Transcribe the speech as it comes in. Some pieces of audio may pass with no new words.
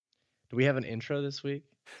Do we have an intro this week?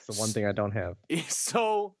 It's the one thing I don't have.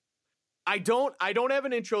 So I don't have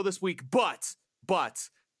an intro this week, but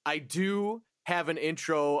I do have an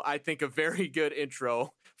intro. I think a very good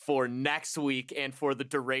intro for next week and for the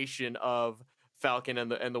duration of Falcon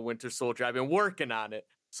and the Winter Soldier. I've been working on it,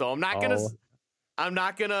 so I'm not gonna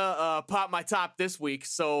pop my top this week.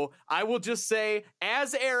 So I will just say,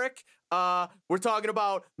 as Eric, we're talking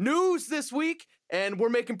about news this week, and we're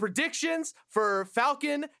making predictions for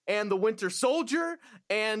Falcon and the Winter Soldier,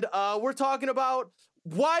 and we're talking about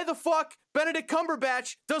why the fuck Benedict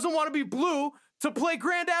Cumberbatch doesn't want to be blue to play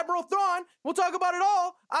Grand Admiral Thrawn. We'll talk about it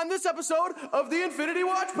all on this episode of the Infinity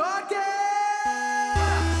Watch Podcast!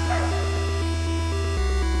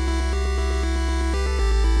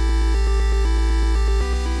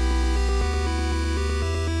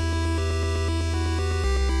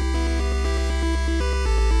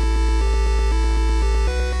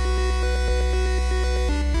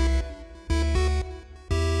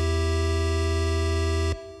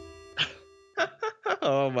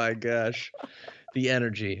 Oh my gosh. The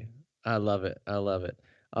energy. I love it. I love it.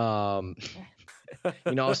 I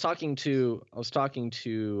was talking to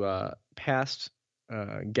past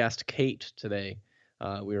guest Kate today.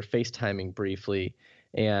 We were FaceTiming briefly,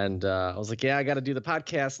 and I was like, yeah, I got to do the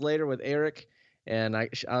podcast later with Eric. And I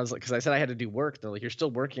was like, because I said I had to do work. They're like, you're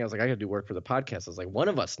still working? I was like, I got to do work for the podcast. I was like, one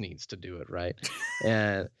of us needs to do it, right?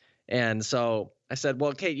 And so I said,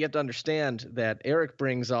 well, Kate, you have to understand that Eric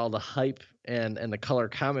brings all the hype and the color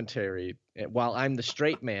commentary, while I'm the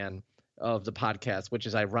straight man of the podcast, which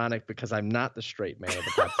is ironic because I'm not the straight man of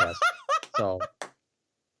the podcast. So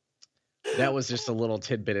that was just a little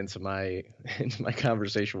tidbit into my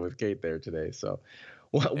conversation with Kate there today. So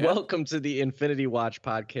welcome to the Infinity Watch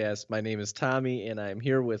Podcast. My name is Tommy, and I'm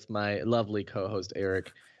here with my lovely co-host,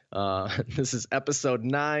 Eric. This is episode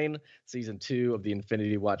 9, season 2 of the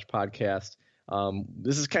Infinity Watch Podcast.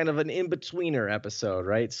 This is kind of an in-betweener episode,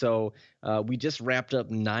 right? So we just wrapped up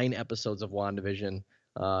 9 episodes of WandaVision. It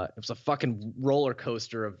was a fucking roller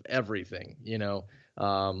coaster of everything,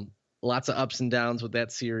 lots of ups and downs with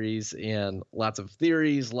that series, and lots of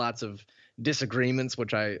theories, lots of disagreements,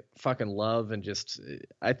 which I fucking love. And just,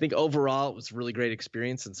 I think overall it was a really great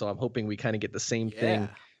experience. And so I'm hoping we kind of get the same thing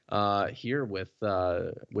here with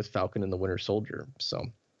Falcon and the Winter Soldier. So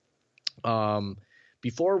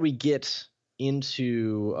before we get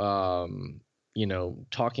into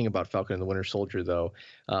talking about Falcon and the Winter Soldier, though,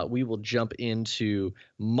 we will jump into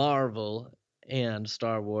Marvel and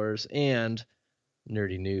Star Wars and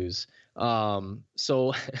nerdy news.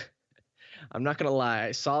 So I'm not gonna lie,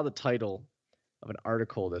 I saw the title of an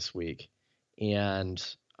article this week and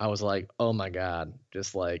I was like, oh my God,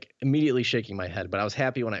 just like immediately shaking my head. But I was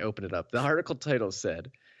happy when I opened it up. The article title said,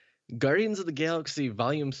 Guardians of the Galaxy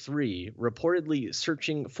Volume 3 reportedly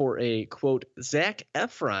searching for a, quote, Zac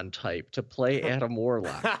Efron type to play Adam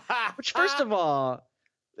Warlock. Which, first of all,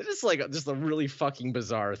 it's like just a really fucking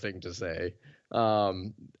bizarre thing to say.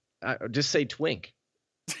 Just say twink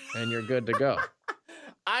and you're good to go.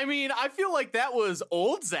 I mean, I feel like that was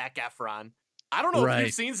old Zac Efron. I don't know if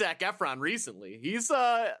you've seen Zac Efron recently. He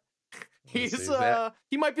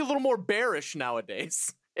might be a little more bearish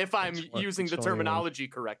nowadays, if I'm using the terminology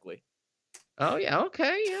correctly. Oh yeah,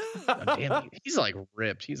 okay, yeah. Oh, damn, he's like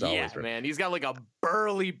ripped. He's always ripped. Man. He's got like a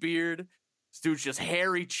burly beard. This dude's just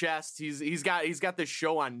hairy chest. He's got this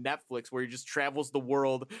show on Netflix where he just travels the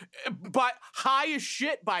world, but high as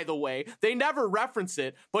shit. By the way, they never reference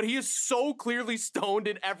it, but he is so clearly stoned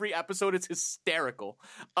in every episode. It's hysterical,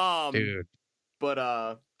 dude. But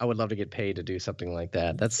I would love to get paid to do something like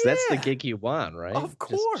that. That's the gig you want, right? Of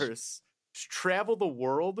course, just travel the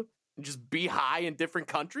world and just be high in different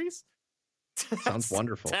countries. Sounds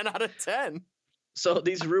wonderful. 10 out of 10. So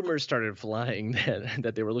these rumors started flying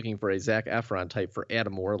that they were looking for a Zac Efron type for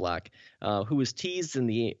Adam Warlock, who was teased in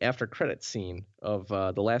the after credits scene of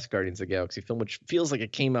the last Guardians of the Galaxy film, which feels like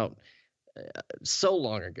it came out so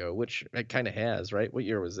long ago, which it kind of has, right? What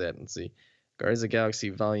year was that? Let's see. Guardians of the Galaxy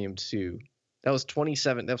Volume 2. That was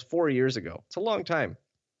 4 years ago. It's a long time.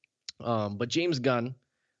 But James Gunn,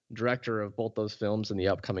 director of both those films and the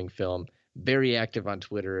upcoming film, very active on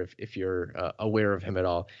Twitter if you're aware of him at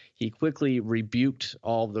all. He quickly rebuked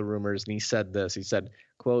all of the rumors, and he said this. He said,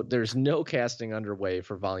 quote, "There's no casting underway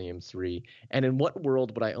for Volume 3, and in what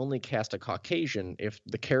world would I only cast a Caucasian if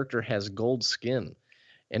the character has gold skin?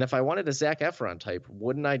 And if I wanted a Zac Efron type,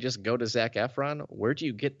 wouldn't I just go to Zac Efron? Where do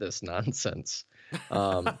you get this nonsense?"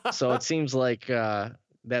 So it seems like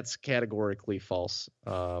that's categorically false.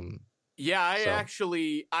 Yeah, I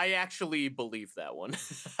actually believe that one.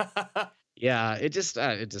 Yeah, it just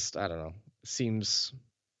I don't know. Seems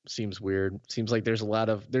seems weird. Seems like there's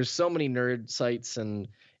so many nerd sites and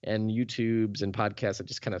YouTubes and podcasts that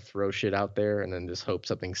just kind of throw shit out there and then just hope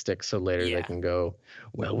something sticks so later they can go,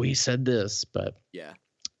 well, we said this, but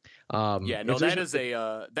no,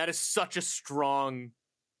 that is such a strong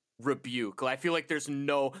rebuke. I feel like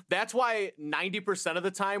that's why 90% of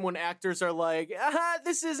the time when actors are like,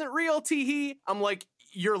 this isn't real, teehee, I'm like,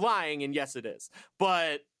 you're lying, and yes it is.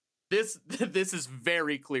 But this is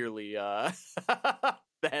very clearly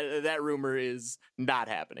that rumor is not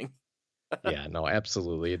happening. Yeah, no,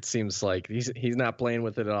 absolutely. It seems like he's not playing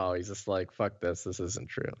with it at all. He's just like, fuck this isn't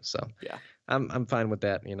true. So yeah, I'm fine with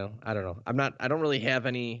that. I don't know. I don't really have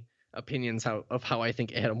any opinions of how I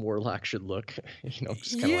think Adam Warlock should look.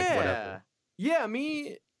 Just kind of like whatever. Yeah,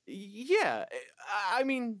 I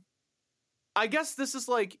mean, I guess this is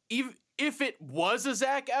like, if it was a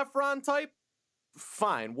Zac Efron type,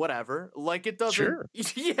 fine, whatever. Like, it doesn't. Sure.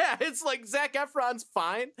 Yeah, it's like Zac Efron's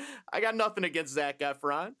fine. I got nothing against Zac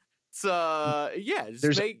Efron. So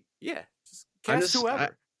just cast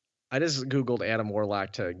whoever. I just Googled Adam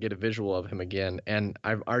Warlock to get a visual of him again, and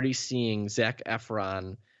I'm already seeing Zac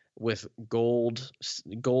Efron with gold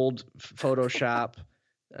Photoshop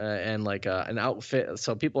and like an outfit.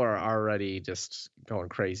 So people are already just going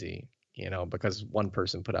crazy, because one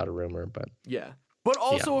person put out a rumor. But but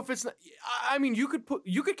also if it's not, I mean, you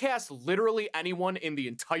could cast literally anyone in the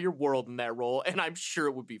entire world in that role, and I'm sure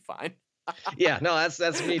it would be fine. Yeah, no,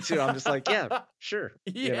 that's me too. I'm just like, yeah, sure.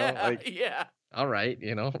 All right,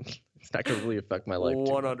 it's not gonna really affect my life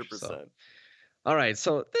 100%. So. All right,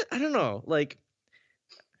 so I don't know, like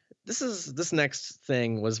this next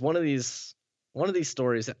thing was one of these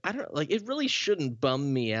stories that I don't like. It really shouldn't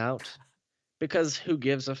bum me out because who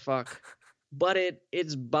gives a fuck, but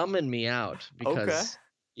it's bumming me out because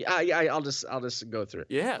I'll just go through it.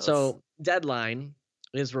 Yeah. So Deadline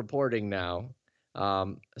is reporting now.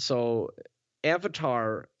 So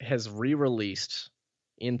Avatar has re-released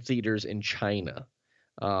in theaters in China.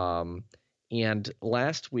 And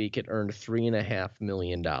last week it earned $3.5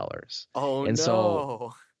 million. Oh, and no.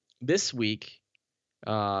 So this week,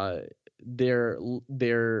 they're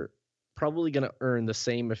probably going to earn the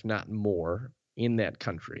same, if not more, in that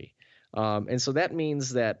country. And so that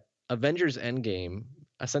means that Avengers Endgame,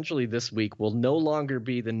 essentially this week, will no longer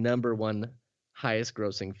be the number one highest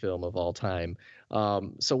grossing film of all time.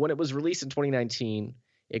 So when it was released in 2019,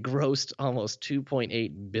 it grossed almost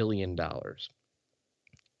 $2.8 billion.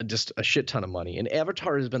 Just a shit ton of money. And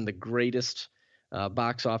Avatar has been the greatest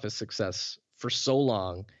box office success for so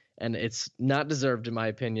long, and it's not deserved in my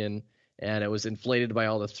opinion, and it was inflated by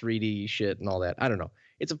all the 3D shit and all that. I don't know.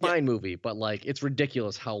 It's a fine movie, but like it's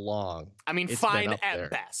ridiculous how long. I mean, fine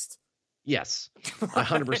at best. Yes.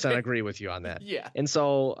 100% agree with you on that. Yeah. And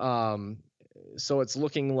so so it's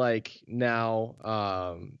looking like now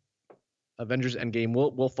Avengers Endgame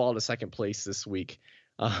will fall to second place this week.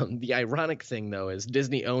 The ironic thing, though, is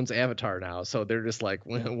Disney owns Avatar now, so they're just like,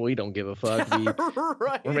 we don't give a fuck.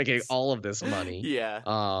 Right. We're making all of this money. Yeah.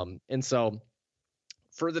 And so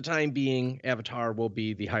for the time being, Avatar will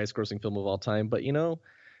be the highest grossing film of all time. But,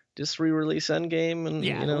 just re-release Endgame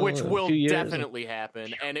and which will definitely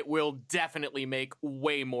happen, and it will definitely make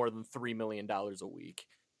way more than $3 million a week.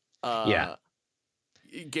 Yeah.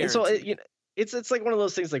 Guaranteed. And so it's like one of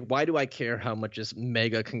those things like, why do I care how much this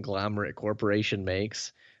mega conglomerate corporation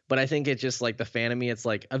makes? But I think it's just like the fan of me. It's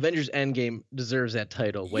like Avengers Endgame deserves that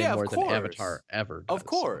title way more than Avatar ever does. Of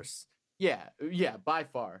course. Yeah, by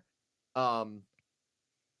far. Endgame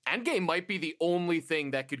might be the only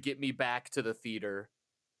thing that could get me back to the theater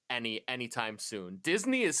anytime soon.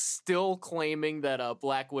 Disney is still claiming that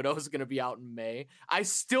Black Widow is going to be out in May. I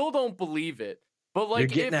still don't believe it. But like, you're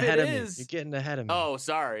getting if ahead it of is, me. You're getting ahead of me. Oh,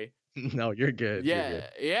 sorry. No, you're good. Yeah, you're good.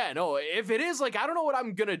 yeah. No, if it is, like, I don't know what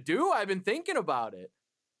I'm gonna do. I've been thinking about it.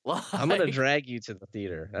 Like, I'm gonna drag you to the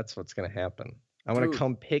theater. That's what's gonna happen. I'm gonna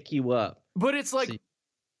come pick you up. But it's like,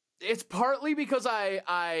 it's partly because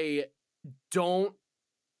I don't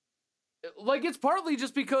like. It's partly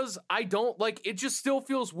just because I don't like. It just still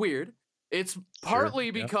feels weird. It's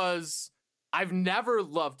partly because I've never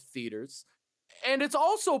loved theaters, and it's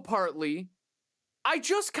also partly I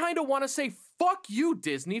just kind of want to say fuck you,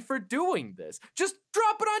 Disney, for doing this. Just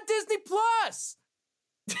drop it on Disney Plus.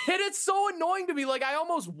 And it's so annoying to me. Like, I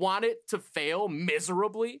almost want it to fail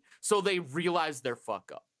miserably so they realize their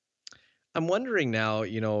fuck up. I'm wondering now,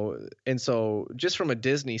 and so just from a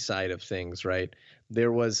Disney side of things, right?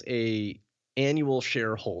 There was a annual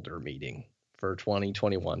shareholder meeting for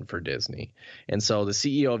 2021 for Disney. And so the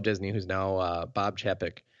CEO of Disney, who's now Bob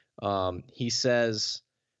Chapek, he says,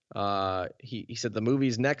 he said the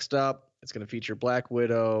movie's next up. It's going to feature Black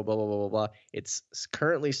Widow, blah, blah, blah, blah, blah. It's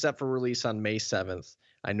currently set for release on May 7th.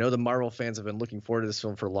 I know the Marvel fans have been looking forward to this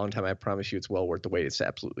film for a long time. I promise you it's well worth the wait. It's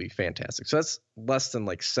absolutely fantastic. So that's less than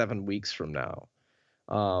like 7 weeks from now.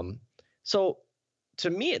 So to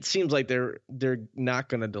me, it seems like they're not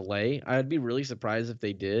going to delay. I'd be really surprised if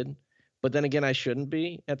they did. But then again, I shouldn't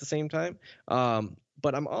be at the same time.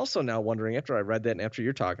 But I'm also now wondering, after I read that and after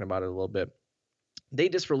you're talking about it a little bit, they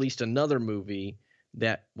just released another movie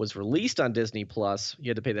that was released on Disney Plus.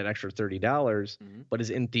 You had to pay that extra $30, but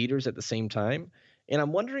is in theaters at the same time. And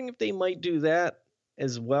I'm wondering if they might do that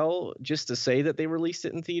as well, just to say that they released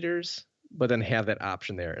it in theaters, but then have that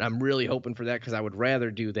option there. And I'm really hoping for that because I would rather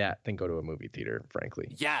do that than go to a movie theater,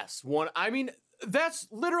 frankly. Yes. I mean, that's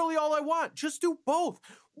literally all I want. Just do both.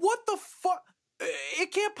 What the fuck?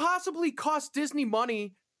 It can't possibly cost Disney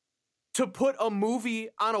money to put a movie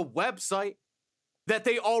on a website that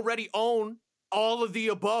they already own all of the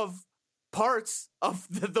above parts of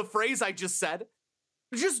the phrase I just said.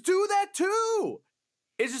 Just do that too.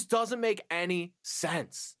 It just doesn't make any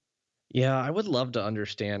sense. Yeah, I would love to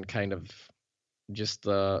understand kind of just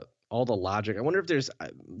all the logic. I wonder if there's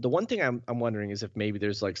the one thing I'm wondering is if maybe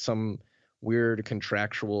there's like some weird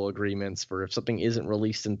contractual agreements for if something isn't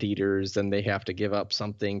released in theaters, then they have to give up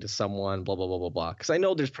something to someone, blah, blah, blah, blah, blah. Because I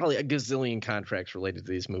know there's probably a gazillion contracts related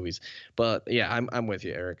to these movies. But yeah, I'm with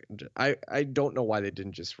you, Eric. I don't know why they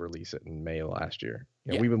didn't just release it in May of last year.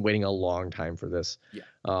 We've been waiting a long time for this.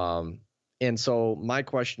 Yeah. And so my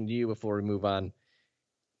question to you before we move on,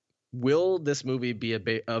 will this movie be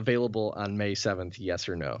available on May 7th, yes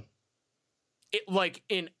or no? Like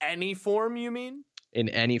in any form, you mean? In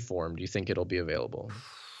any form, do you think it'll be available?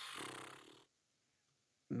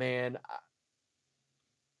 Man,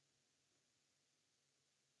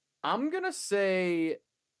 I'm gonna say,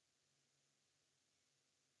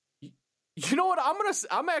 you know what?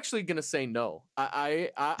 I'm actually gonna say no.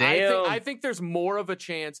 I think there's more of a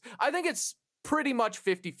chance. I think it's pretty much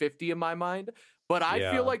 50-50 in my mind, but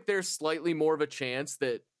I feel like there's slightly more of a chance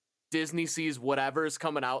that Disney sees whatever is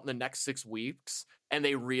coming out in the next 6 weeks and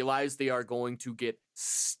they realize they are going to get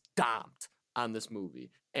stomped on this movie.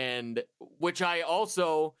 And which I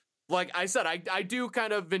also, like I said, I do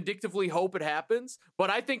kind of vindictively hope it happens, but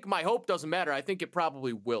I think my hope doesn't matter. I think it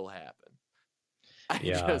probably will happen.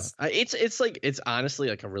 It's honestly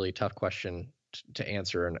like a really tough question to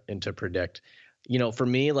answer and to predict. For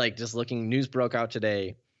me, like just looking, news broke out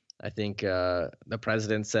today. I think the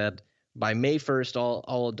president said by May 1st,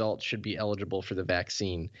 all adults should be eligible for the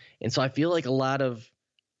vaccine. And so I feel like a lot of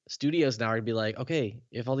studios now are going to be like, okay,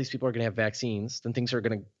 if all these people are going to have vaccines, then things are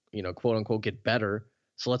going to, quote unquote, get better.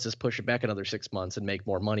 So let's just push it back another 6 months and make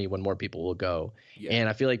more money when more people will go. Yeah. And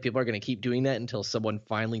I feel like people are going to keep doing that until someone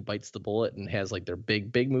finally bites the bullet and has like their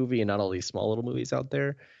big movie and not all these small little movies out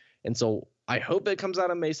there. And so I hope it comes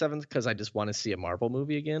out on May 7th because I just want to see a Marvel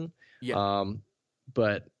movie again. Yeah.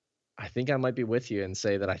 But I think I might be with you and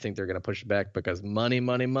say that I think they're going to push it back because money,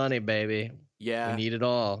 baby. Yeah. We need it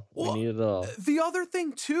all. Well, we need it all. The other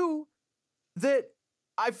thing, too, that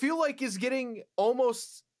I feel like is getting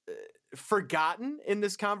almost forgotten in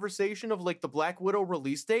this conversation of like the Black Widow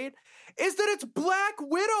release date is that it's Black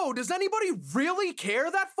Widow. Does anybody really care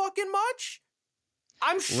that fucking much?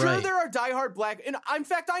 I'm sure there are diehard in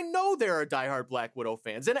fact, I know there are diehard Black Widow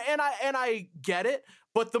fans, and I get it,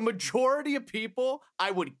 but the majority of people, I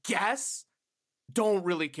would guess, don't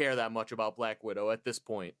really care that much about Black Widow at this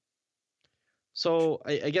point. So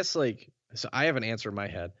I guess so I have an answer in my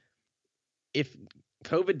head. If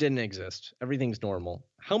COVID didn't exist, everything's normal,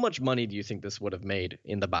 how much money do you think this would have made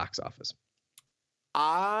in the box office?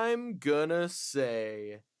 I'm gonna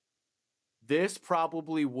say this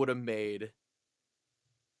probably would have made,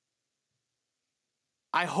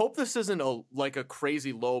 I hope this isn't a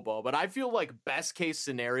crazy lowball, but I feel like best case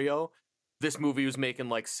scenario, this movie was making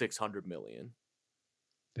like $600 million.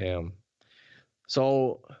 Damn.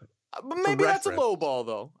 So maybe that's a lowball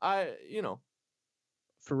though.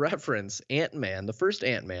 For reference, Ant-Man, the first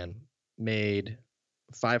Ant-Man made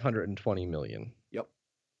 $520 million. Yep.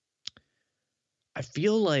 I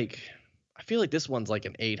feel like this one's like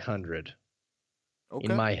an 800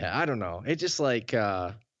 in my head. I don't know. It's just like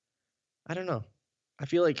I don't know. I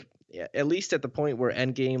feel like at least at the point where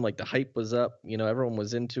Endgame, like the hype was up, everyone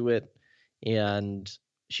was into it, and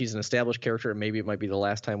she's an established character, and maybe it might be the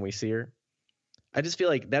last time we see her. I just feel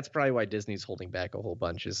like that's probably why Disney's holding back a whole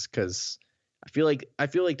bunch, is because I feel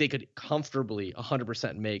like they could comfortably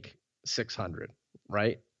 100% make 600,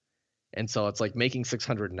 right? And so it's like making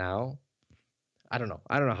 600 now. I don't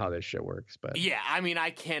know how this shit works, but yeah, I mean, I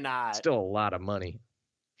cannot. Still a lot of money.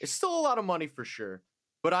 It's still a lot of money for sure,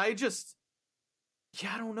 but I just.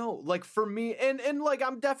 Yeah, I don't know. Like for me, and like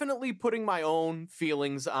I'm definitely putting my own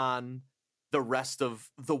feelings on the rest of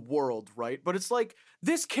the world, right? But it's like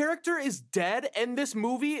this character is dead, and this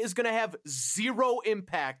movie is gonna have zero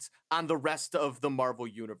impact on the rest of the Marvel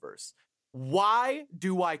universe. Why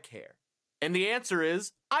do I care? And the answer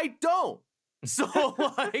is I don't. So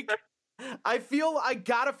like I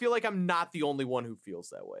gotta feel like I'm not the only one who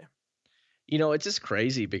feels that way. You know, it's just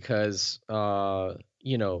crazy because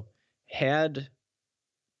you know, had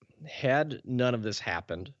none of this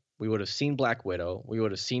happened, we would have seen Black Widow, we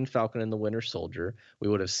would have seen Falcon and the Winter Soldier, we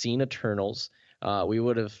would have seen Eternals, we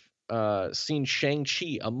would have seen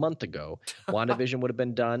Shang-Chi a month ago. WandaVision would have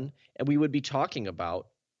been done, and we would be talking about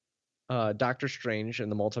Doctor Strange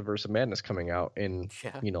and the Multiverse of Madness coming out in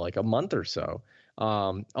like a month or so.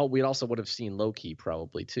 We also would have seen Loki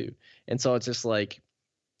probably too. And so it's just like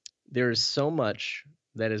there's so much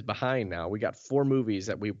that is behind now. We got 4 movies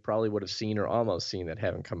that we probably would have seen or almost seen that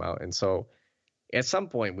haven't come out. And so at some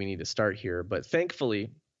point we need to start here. But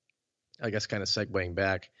thankfully, I guess kind of segueing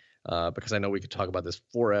back, because I know we could talk about this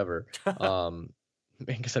forever.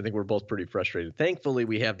 Because I think we're both pretty frustrated. Thankfully,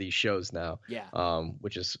 we have these shows now,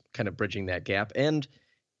 which is kind of bridging that gap and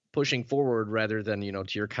pushing forward rather than, to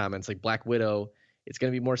your comments, like Black Widow, it's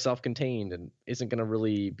going to be more self-contained and isn't going to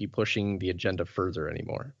really be pushing the agenda further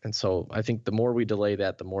anymore. And so I think the more we delay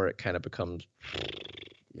that, the more it kind of becomes,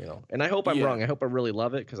 and I hope I'm wrong. I hope I really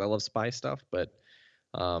love it because I love spy stuff, but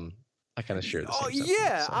I kind of share the same sentiment,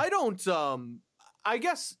 yeah, so. I don't, I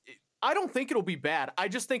guess I don't think it'll be bad. I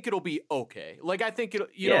just think it'll be okay. Like, I think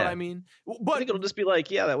you know what I mean? But I think it'll just be like,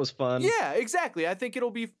 yeah, that was fun. Yeah, exactly. I think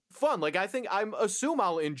it'll be fun. Like, I assume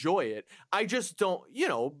I'll enjoy it. I just don't,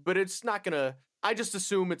 but it's not gonna, I just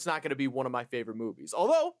assume it's not gonna be one of my favorite movies.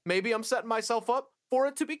 Although, maybe I'm setting myself up for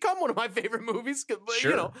it to become one of my favorite movies. But,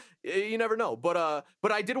 sure. You never know. But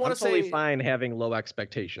I did want to say. I'm totally fine having low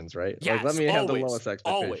expectations, right? Yes, like, let me have the lowest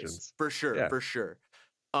expectations. Always, for sure, for sure.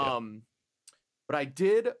 But I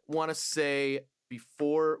did want to say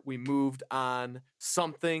before we moved on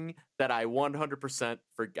something that I 100%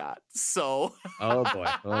 forgot. So. Oh boy,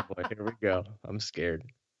 here we go. I'm scared.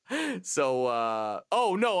 So,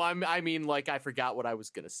 I mean, like, I forgot what I was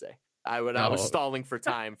gonna say. I was stalling for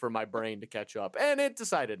time for my brain to catch up, and it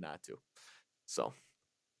decided not to. So.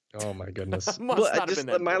 Oh my goodness. My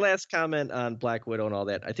last comment on Black Widow and all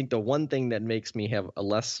that. I think the one thing that makes me have a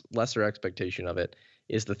lesser expectation of it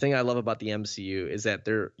is the thing I love about the MCU is that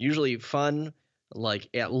they're usually fun, like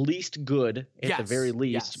at least good at the very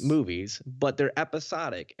least movies, but they're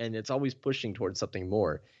episodic and it's always pushing towards something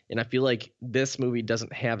more. And I feel like this movie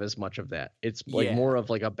doesn't have as much of that. It's like more of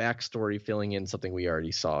like a backstory filling in something we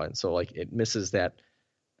already saw. And so like it misses that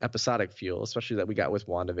episodic feel, especially that we got with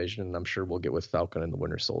WandaVision, and I'm sure we'll get with Falcon and the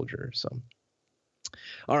Winter Soldier. So,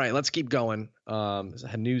 all right, let's keep going. It's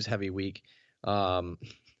a news heavy week. I'm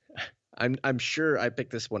sure I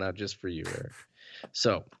picked this one out just for you, Eric.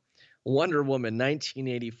 So, Wonder Woman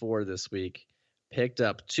 1984 this week picked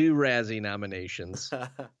up 2 Razzie nominations.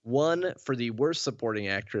 One for the worst supporting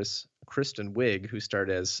actress, Kristen Wiig, who starred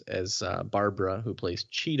as Barbara, who plays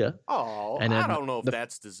Cheetah. Oh, and I don't know if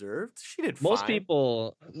that's deserved. She did most fine.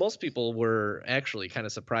 Most people were actually kind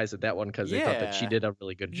of surprised at that one because they thought that she did a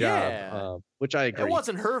really good job, which I agree. It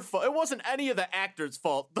wasn't her fault. It wasn't any of the actors'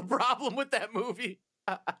 fault. The problem with that movie.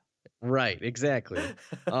 Right, exactly.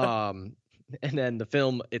 And then the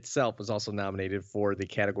film itself was also nominated for the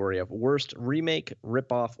category of worst remake,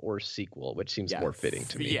 ripoff, or sequel, which seems more fitting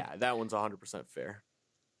to me. Yeah, that one's 100% fair.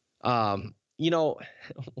 While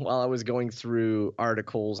I was going through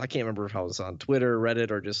articles, I can't remember if I was on Twitter,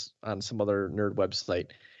 Reddit, or just on some other nerd website,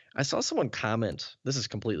 I saw someone comment. This is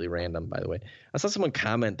completely random, by the way. I saw someone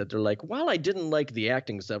comment that they're like, "Well, I didn't like the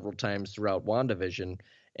acting several times throughout WandaVision,"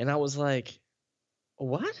 and I was like,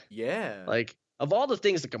 "What?" Yeah. Like, of all the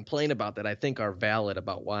things to complain about that I think are valid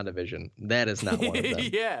about WandaVision, that is not one of them.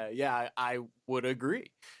 Yeah, I would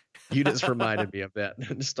agree. You just reminded me of that.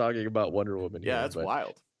 Just talking about Wonder Woman. Yeah, that's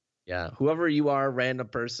wild. Yeah, whoever you are, random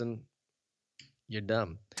person, you're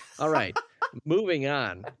dumb. All right, moving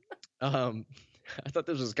on. I thought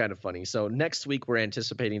this was kind of funny. So next week we're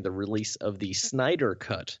anticipating the release of the Snyder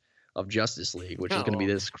Cut of Justice League, which is going to be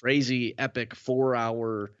this crazy, epic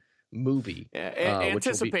 4-hour movie.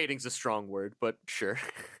 Anticipating's a strong word, but sure.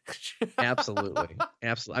 Absolutely.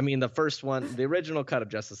 I mean, the first one, the original cut of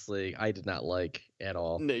Justice League, I did not like at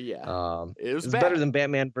all. Yeah, it was better than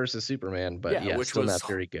Batman versus Superman, but which still was not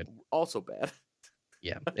very good. Also bad.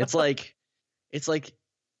 Yeah, it's like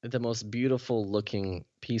the most beautiful looking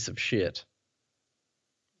piece of shit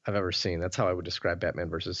I've ever seen. That's how I would describe Batman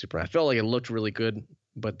versus Superman. I felt like it looked really good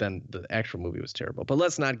but then the actual movie was terrible. But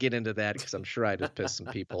let's not get into that because I'm sure I just pissed some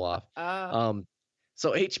people off.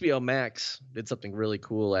 So HBO Max did something really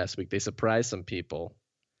cool last week. They surprised some people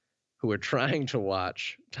who were trying to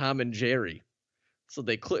watch Tom and Jerry. So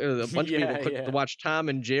a bunch of people clicked to watch Tom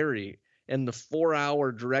and Jerry, and the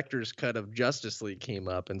 4-hour director's cut of Justice League came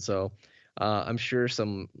up. And so I'm sure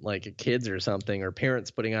some like kids or something, or parents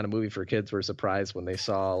putting on a movie for kids, were surprised when they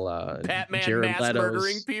saw Batman Jared mass Leto's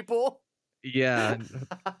murdering people. Yeah,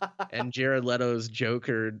 and Jared Leto's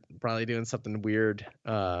Joker probably doing something weird.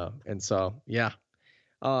 And so yeah.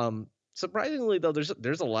 Surprisingly though,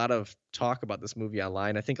 there's a lot of talk about this movie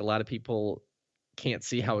online. I think a lot of people can't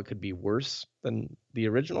see how it could be worse than the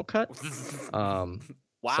original cut.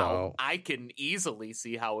 Wow, so, I can easily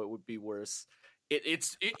see how it would be worse.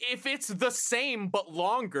 If it's the same but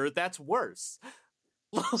longer, that's worse.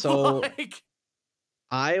 So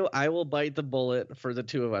I will bite the bullet for the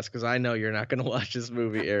two of us because I know you're not going to watch this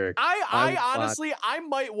movie, Eric. I honestly, I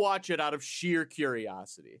might watch it out of sheer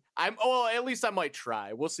curiosity. At least I might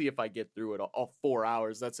try. We'll see if I get through it all 4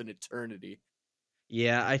 hours. That's an eternity.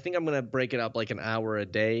 Yeah, I think I'm going to break it up like an hour a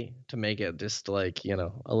day to make it just like, a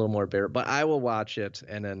little more bearable. But I will watch it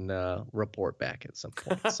and then report back at some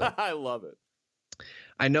point. So. I love it.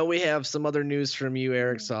 I know we have some other news from you,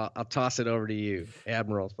 Eric, so I'll toss it over to you,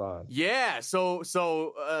 Admiral Thawne. Yeah, so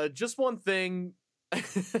just one thing.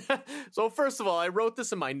 So first of all, I wrote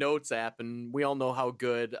this in my notes app, and we all know how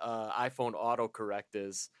good iPhone autocorrect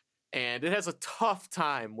is. And it has a tough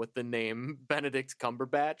time with the name Benedict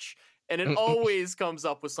Cumberbatch. And it always comes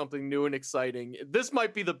up with something new and exciting. This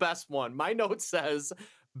might be the best one. My note says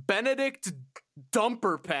Benedict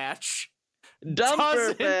Dumperpatch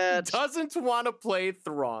doesn't want to play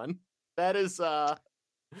Thrawn. That is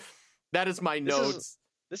my notes.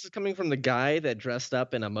 This is coming from the guy that dressed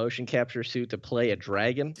up in a motion capture suit to play a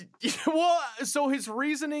dragon. Well, so his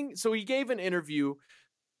reasoning. So he gave an interview.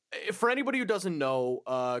 For anybody who doesn't know,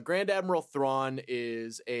 Grand Admiral Thrawn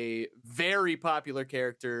is a very popular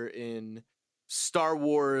character in Star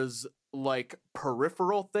Wars, like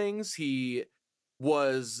peripheral things. He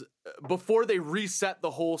was, before they reset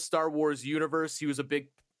the whole Star Wars universe, he was a big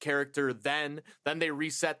character then. Then they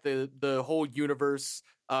reset the whole universe.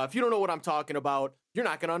 If you don't know what I'm talking about, you're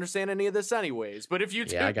not going to understand any of this anyways. But if you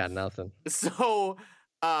do, yeah, I got nothing. So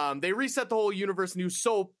they reset the whole universe, and he was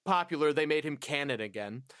so popular, they made him canon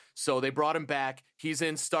again. So they brought him back. He's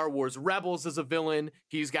in Star Wars Rebels as a villain.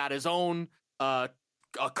 He's got his own a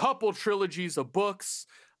couple trilogies of books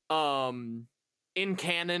in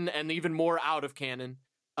canon and even more out of canon.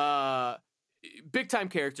 Big time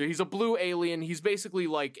character. He's a blue alien. He's basically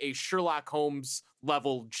like a Sherlock Holmes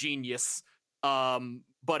level genius,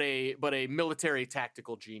 but a military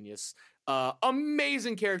tactical genius.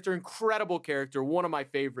 Amazing character, incredible character, one of my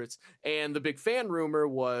favorites. And the big fan rumor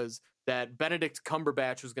was that Benedict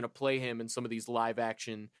Cumberbatch was going to play him in some of these live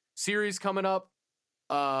action series coming up.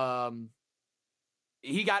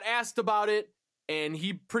 He got asked about it, and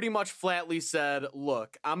he pretty much flatly said,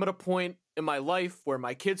 look, I'm at a point in my life where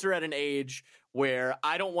my kids are at an age where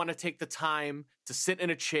I don't want to take the time to sit in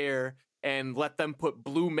a chair and let them put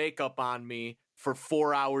blue makeup on me for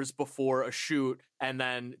 4 hours before a shoot and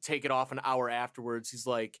then take it off an hour afterwards. He's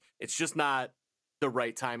like, it's just not the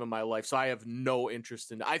right time in my life. So I have no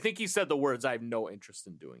interest in, I think he said the words, I have no interest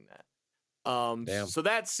in doing that. Damn. So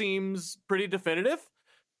that seems pretty definitive,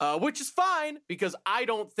 which is fine because I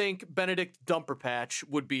don't think Benedict Dumperpatch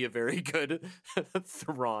would be a very good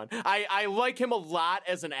Thrawn. I like him a lot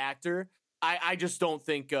as an actor. I just don't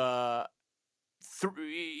think he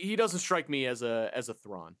doesn't strike me as a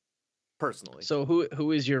Thrawn. Personally. So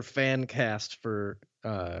who is your fan cast for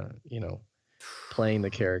playing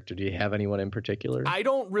the character? Do you have anyone in particular? I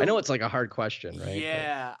don't really. I know it's like a hard question, right?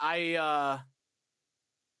 Yeah,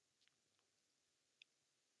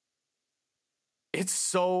 it's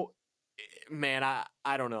so, man,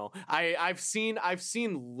 I don't know. I've seen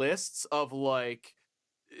lists of like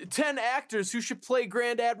 10 actors who should play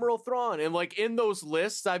Grand Admiral Thrawn, and like in those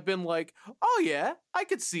lists I've been like, oh yeah, I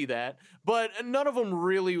could see that, but none of them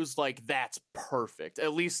really was like, that's perfect,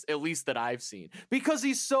 at least that I've seen, because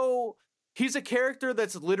he's a character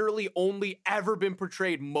that's literally only ever been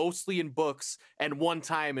portrayed mostly in books and one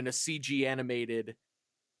time in a CG animated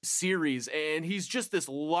series, and he's just this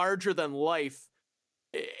larger than life,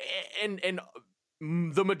 and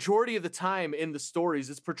the majority of the time in the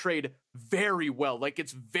stories, it's portrayed very well. Like,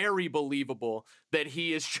 it's very believable that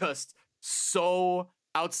he is just so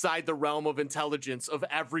outside the realm of intelligence of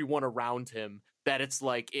everyone around him that it's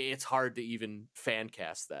like, it's hard to even fan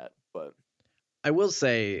cast that. But I will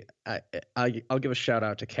say I'll give a shout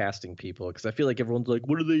out to casting people because I feel like everyone's like,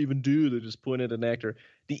 what do they even do? They just point at an actor.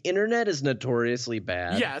 The internet is notoriously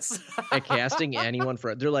bad Yes. at casting anyone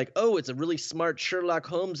for. They're like, oh, it's a really smart Sherlock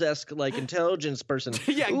Holmes-esque like intelligence person.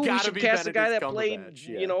 Yeah, Ooh, we gotta should be cast a guy that Benedict played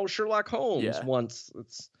Cumberbatch, yeah. Sherlock Holmes Yeah. once.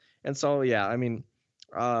 And so yeah, I mean,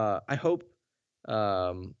 I hope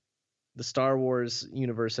the Star Wars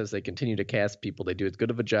universe, as they continue to cast people, they do as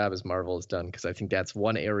good of a job as Marvel has done, because I think that's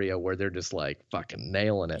one area where they're just like fucking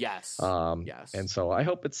nailing it. Yes. Yes. And so I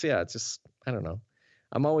hope it's just, I don't know.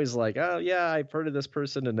 I'm always like, oh yeah, I've heard of this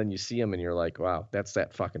person, and then you see them and you're like, wow, that's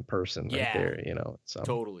that fucking person right there, So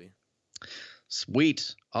totally.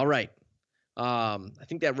 Sweet. All right. I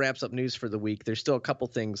think that wraps up news for the week. There's still a couple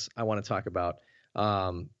things I want to talk about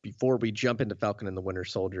before we jump into Falcon and the Winter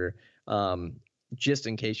Soldier. Just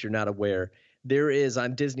in case you're not aware, there is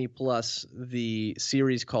on Disney Plus the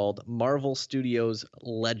series called Marvel Studios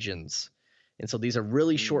Legends. And so these are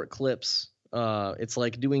really short clips. It's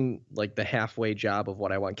like doing like the halfway job of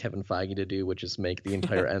what I want Kevin Feige to do, which is make the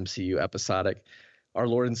entire MCU episodic. Our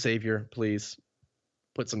Lord and Savior, please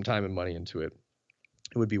put some time and money into it.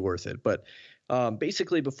 It would be worth it. But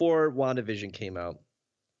basically, before WandaVision came out,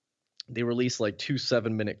 they released like 2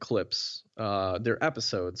 7-minute clips. They're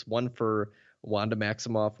episodes, one for Wanda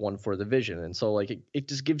Maximoff, one for the Vision. And so like it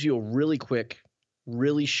just gives you a really quick,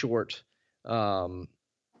 really short just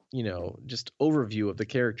overview of the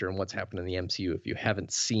character and what's happened in the MCU if you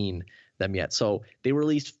haven't seen them yet. So they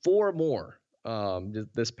released 4 more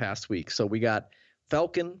this past week. So we got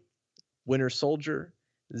Falcon, Winter Soldier,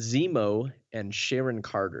 Zemo, and Sharon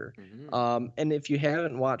Carter. Mm-hmm. And if you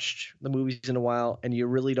haven't watched the movies in a while and you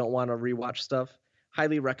really don't want to rewatch stuff,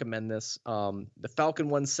 highly recommend this. The Falcon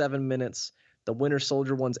one's 7 minutes. The Winter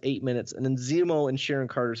Soldier one's 8 minutes, and then Zemo and Sharon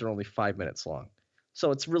Carter's are only 5 minutes long.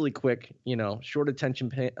 So it's really quick, short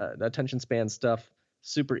attention span stuff,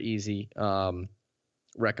 super easy.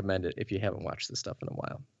 Recommend it if you haven't watched this stuff in a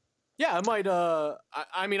while. Yeah, I might.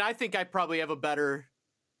 I mean, I think I probably have a better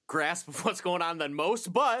grasp of what's going on than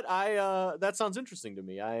most, but that sounds interesting to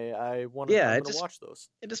me. I want to watch those.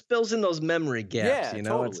 It just fills in those memory gaps. Yeah,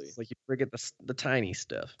 totally. It's like you forget the tiny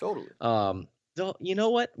stuff. Totally. So you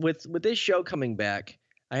know what? With this show coming back,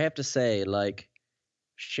 I have to say, like,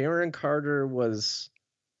 Sharon Carter was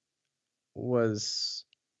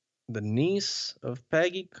the niece of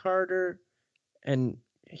Peggy Carter, and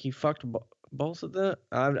he fucked both of them.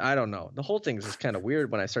 I don't know. The whole thing is just kind of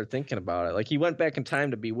weird when I start thinking about it. Like, he went back in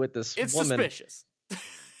time to be with this woman. It's suspicious.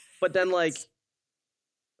 But then, like,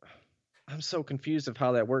 I'm so confused of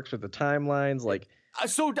how that works with the timelines. Like,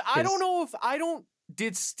 so I don't know if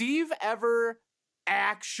did Steve ever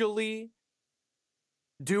actually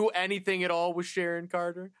do anything at all with Sharon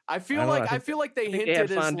Carter? I feel like they hinted they had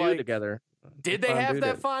as fondue like together. Did they have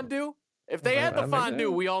that fondue? If they had the fondue,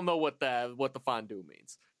 we all know what the fondue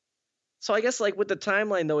means. So I guess like with the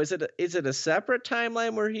timeline though, is it a separate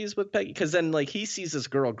timeline where he's with Peggy? Because then like he sees this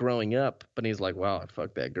girl growing up, but he's like, "Wow, I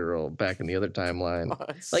fucked that girl back in the other timeline."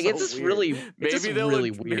 It's like, so it's just weird. Really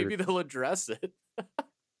weird. Maybe they'll address it.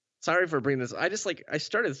 Sorry for bringing this. I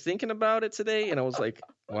started thinking about it today, and I was like,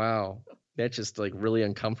 "Wow, that's just like really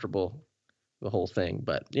uncomfortable." The whole thing,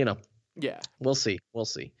 but yeah, we'll see.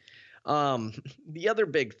 The other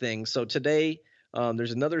big thing. So today.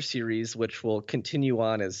 There's another series which will continue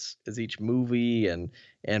on as each movie and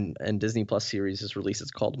Disney Plus series is released.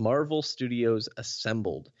 It's called Marvel Studios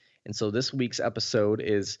Assembled. And so this week's episode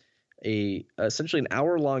is essentially an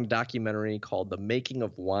hour-long documentary called The Making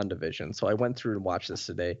of WandaVision. So I went through and watched this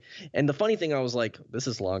today. And the funny thing, I was like, this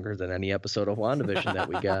is longer than any episode of WandaVision that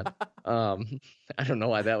we got. I don't know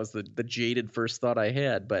why that was the jaded first thought I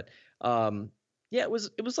had, but yeah, it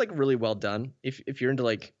was like really well done. If you're into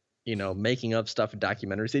like making up stuff in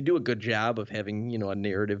documentaries, they do a good job of having, a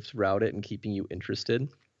narrative throughout it and keeping you interested.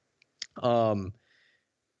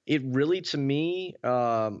 It really, to me,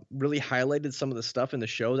 really highlighted some of the stuff in the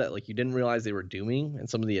show that like you didn't realize they were doing, and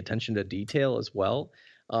some of the attention to detail as well.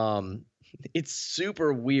 It's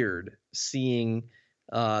super weird seeing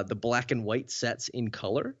the black and white sets in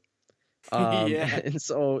color. Yeah. And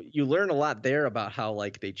so you learn a lot there about how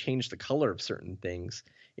like they change the color of certain things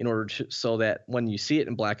in order to, so that when you see it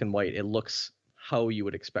in black and white, it looks how you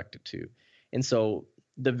would expect it to. And so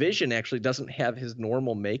the Vision actually doesn't have his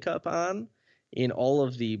normal makeup on in all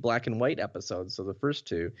of the black and white episodes. So the first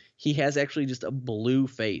 2, he has actually just a blue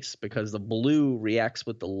face because the blue reacts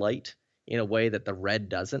with the light in a way that the red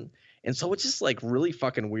doesn't. And so it's just like really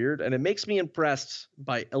fucking weird. And it makes me impressed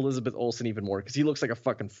by Elizabeth Olsen even more because he looks like a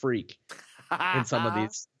fucking freak in some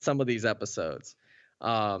of these episodes.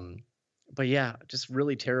 But yeah, just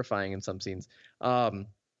really terrifying in some scenes.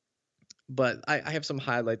 but I have some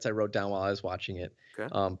highlights I wrote down while I was watching it.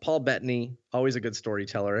 Okay. Paul Bettany, always a good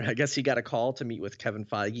storyteller. I guess he got a call to meet with Kevin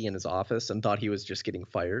Feige in his office and thought he was just getting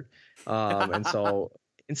fired. And so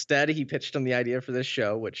instead, he pitched him the idea for this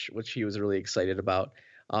show, which he was really excited about.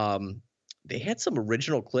 They had some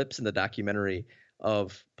original clips in the documentary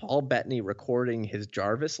of Paul Bettany recording his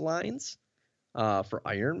Jarvis lines for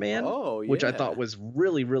Iron Man, which I thought was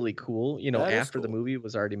really, really cool, after the movie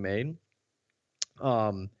was already made.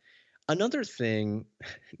 Another thing,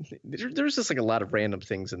 there's just like a lot of random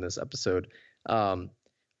things in this episode.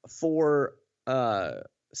 For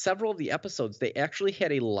several of the episodes, they actually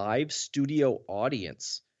had a live studio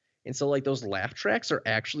audience. And so like those laugh tracks are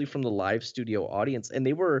actually from the live studio audience, and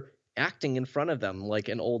they were acting in front of them like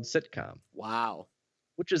an old sitcom. Wow.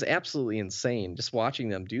 Which is absolutely insane, just watching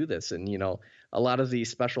them do this. And, a lot of the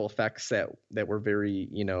special effects that were very,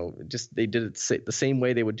 just they did it the same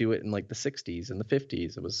way they would do it in like the 60s and the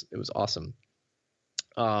 50s. It was awesome.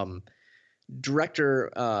 Director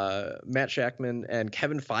Matt Shackman and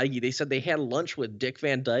Kevin Feige, they said they had lunch with Dick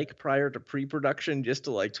Van Dyke prior to pre-production just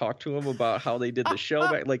to like talk to him about how they did the show.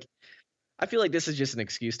 Like, I feel like this is just an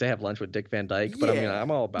excuse to have lunch with Dick Van Dyke, but I mean, I'm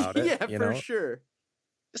all about it. Yeah, for sure.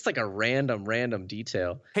 Just like a random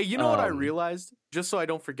detail. Hey, you know what I realized? Just so I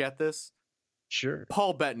don't forget this. Sure.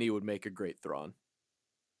 Paul Bettany would make a great Thrawn.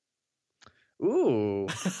 Ooh,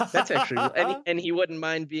 that's actually, and he wouldn't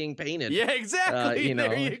mind being painted. Yeah, exactly.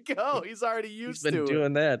 There you go. He's already used to it. He's been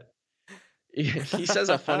doing that. He says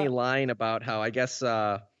a funny line about how I guess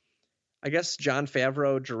Jon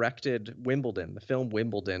Favreau directed Wimbledon, the film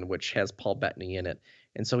Wimbledon, which has Paul Bettany in it,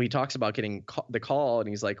 and so he talks about getting the call, and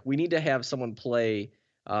he's like, "We need to have someone play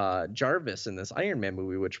Jarvis in this Iron Man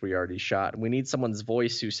movie, which we already shot. We need someone's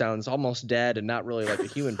voice who sounds almost dead and not really like a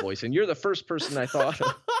human voice, and you're the first person I thought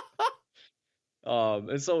of."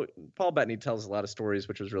 And so Paul Bettany tells a lot of stories,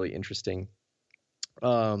 which was really interesting.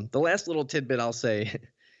 The last little tidbit I'll say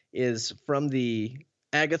is from the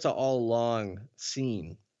Agatha All Along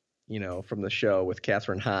scene, from the show with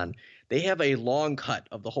Catherine Hahn. They have a long cut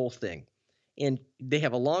of the whole thing. And they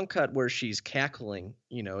have a long cut where she's cackling,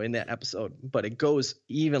 in that episode, but it goes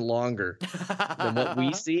even longer than what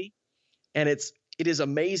we see. And it is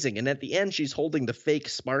amazing. And at the end, she's holding the fake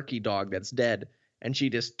Sparky dog that's dead, and she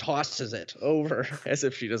just tosses it over as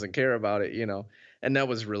if she doesn't care about it, and that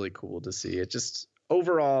was really cool to see. It just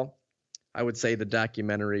overall, I would say the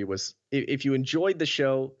documentary was, if you enjoyed the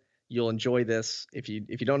show, you'll enjoy this. If you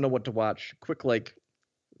don't know what to watch, quick, like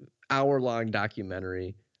hour-long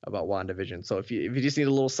documentary about WandaVision. So if you just need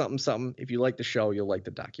a little something, if you like the show, you'll like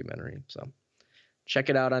the documentary. So check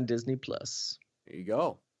it out on Disney Plus. There you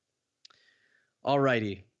go. All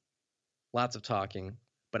righty. Lots of talking,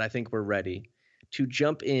 but I think we're ready to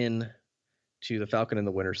jump in to the Falcon and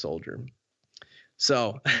the Winter Soldier.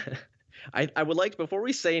 So I would like, before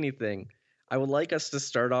we say anything, I would like us to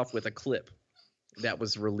start off with a clip that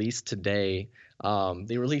was released today.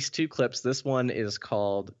 They released 2 clips. This one is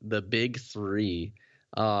called The Big Three.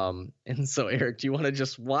 And so Eric, do you want to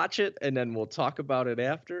just watch it and then we'll talk about it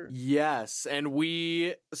after? Yes. And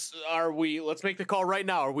let's make the call right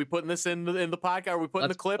now. Are we putting this in the podcast? Are we putting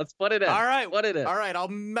the clip? Let's put it in. All right. Put it in. All right. I'll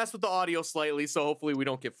mess with the audio slightly, so hopefully we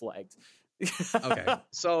don't get flagged. Okay.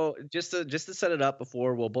 So just to set it up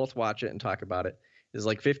before we'll both watch it and talk about it, is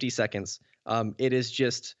like 50 seconds. It is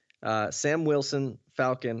just Sam Wilson,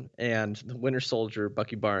 Falcon, and the Winter Soldier,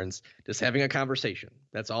 Bucky Barnes, just having a conversation.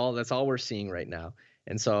 That's all we're seeing right now.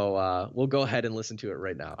 And so we'll go ahead and listen to it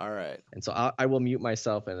right now. All right. And so I will mute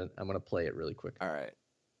myself, and I'm going to play it really quick. All right.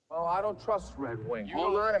 Well, I don't trust Red Wing.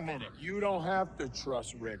 Hold on a minute. You don't have to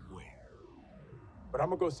trust Red Wing. But I'm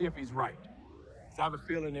going to go see if he's right. 'Cause I have a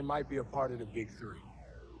feeling they might be a part of the Big Three.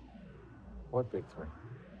 What Big Three?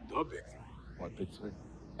 The Big Three. What Big Three?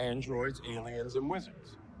 Androids, aliens, and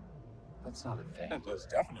wizards. That's not a thing. That's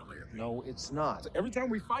definitely a thing. No, it's not. So every time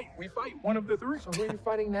we fight one of the three. So who are you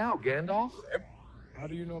fighting now, Gandalf? How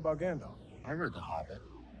do you know about Gandalf? I read The Hobbit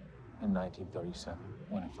in 1937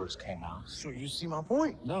 when it first came out. So you see my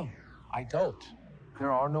point? No, I don't.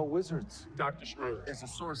 There are no wizards. Dr. Strange is a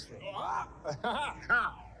sorcerer.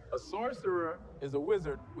 A sorcerer is a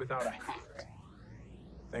wizard without a hat.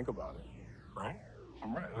 Think about it, right?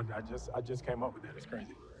 I'm right. I just came up with that. It's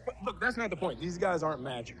crazy. But look, that's not the point. These guys aren't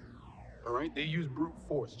magic. All right? They use brute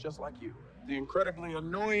force, just like you. The incredibly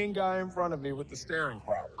annoying guy in front of me with the staring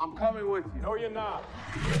problem. I'm coming with you. No, you're not.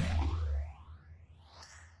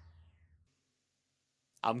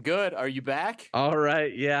 I'm good. Are you back? All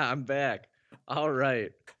right. Yeah, I'm back. All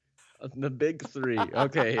right. The Big Three.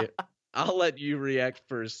 Okay. I'll let you react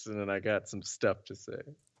first, and then I got some stuff to say.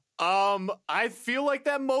 I feel like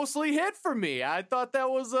that mostly hit for me. I thought that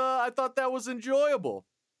was enjoyable.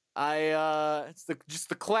 It's just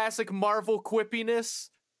the classic Marvel quippiness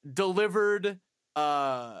delivered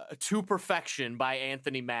to perfection by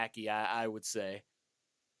Anthony Mackie, I would say.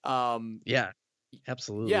 Yeah,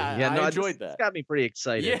 absolutely. Yeah, No, I enjoyed that. It's got me pretty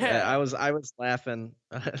excited. Yeah. I was laughing.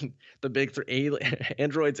 The big three: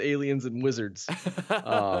 androids, aliens, and wizards.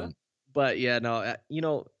 But yeah, no,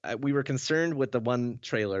 we were concerned with the one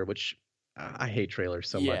trailer, which I hate trailers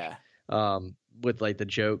so much. With like the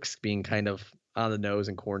jokes being kind of on the nose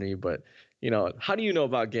and corny, but how do you know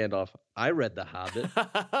about Gandalf? I read The Hobbit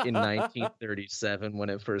in 1937 when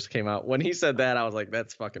it first came out. When he said that, I was like,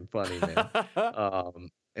 that's fucking funny, man.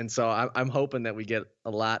 And so I'm hoping that we get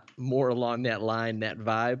a lot more along that line, that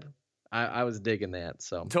vibe. I was digging that.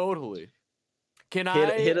 So totally. Can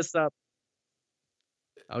hit us up?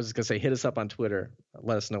 I was just gonna say, hit us up on Twitter.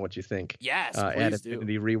 Let us know what you think. Yes, add please do.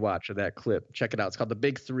 Infinity rewatch of that clip. Check it out. It's called The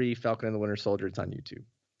Big Three: Falcon and the Winter Soldier. It's on YouTube.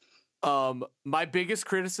 My biggest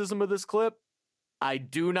criticism of this clip, I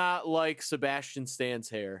do not like Sebastian Stan's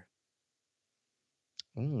hair.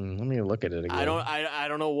 Let me look at it again. I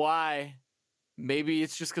don't know why. Maybe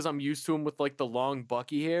it's just because I'm used to him with like the long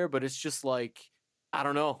Bucky hair, but it's just like, I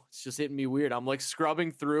don't know. It's just hitting me weird. I'm like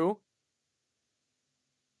scrubbing through.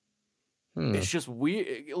 It's just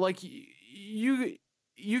weird. Like you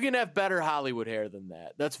can have better Hollywood hair than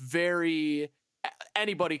that. That's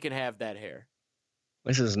anybody can have that hair.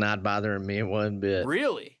 This is not bothering me one bit.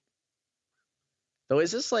 Really? So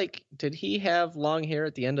is this like, did he have long hair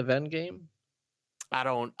at the end of Endgame? I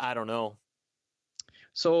don't know.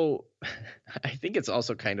 So I think it's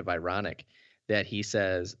also kind of ironic that he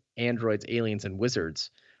says androids, aliens, and wizards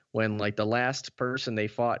when like the last person they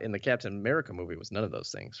fought in the Captain America movie was none of those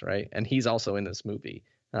things, right? And he's also in this movie,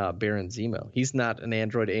 Baron Zemo. He's not an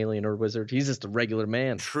android, alien, or wizard. He's just a regular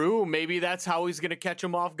man. True. Maybe that's how he's going to catch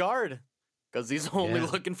him off guard, because he's only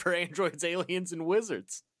looking for androids, aliens, and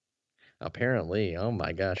wizards. Apparently. Oh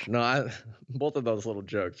my gosh. No, both of those little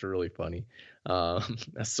jokes are really funny. A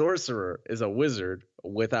sorcerer is a wizard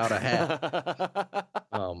without a hat.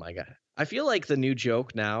 Oh my god. I feel like the new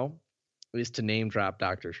joke now is to name drop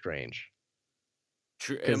Doctor Strange.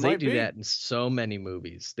 Because they do that in so many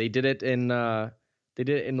movies. They did it in The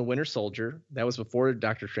Winter Soldier. That was before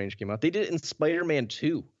Doctor Strange came out. They did it in Spider-Man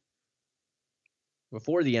 2.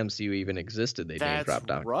 Before the MCU even existed, they name dropped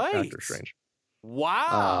Doctor Strange.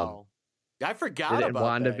 Wow. I forgot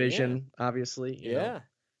about that. WandaVision, obviously. You know?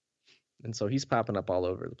 And so he's popping up all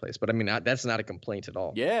over the place. But I mean, that's not a complaint at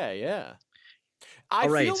all. Yeah. I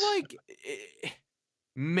feel like,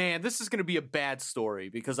 man, this is going to be a bad story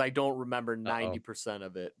because I don't remember 90%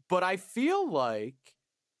 of it. But I feel like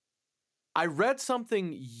I read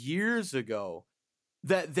something years ago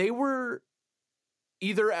that they were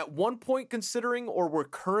either at one point considering or were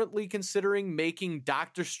currently considering making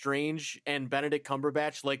Doctor Strange and Benedict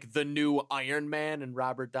Cumberbatch like the new Iron Man and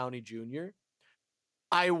Robert Downey Jr.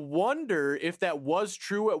 I wonder if that was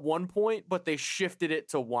true at one point, but they shifted it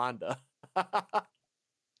to Wanda.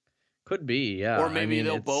 Could be, yeah. Or maybe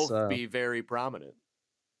they'll both be very prominent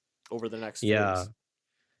over the next years.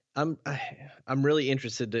 I'm really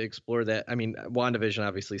interested to explore that. I mean, WandaVision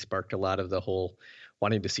obviously sparked a lot of the whole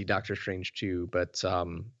wanting to see Doctor Strange too, but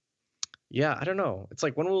I don't know. It's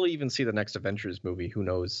like, when will we even see the next Avengers movie? Who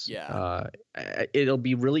knows? Yeah. It'll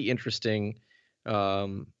be really interesting,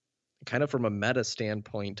 kind of from a meta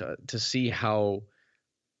standpoint, to see how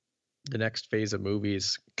the next phase of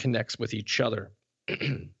movies connects with each other,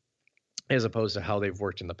 as opposed to how they've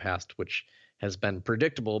worked in the past, which has been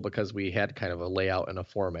predictable because we had kind of a layout and a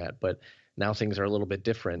format, but now things are a little bit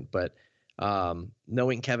different. But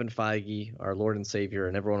knowing Kevin Feige, our Lord and Savior,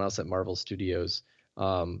 and everyone else at Marvel Studios,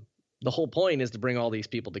 the whole point is to bring all these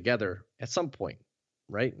people together at some point,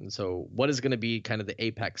 right? And so what is going to be kind of the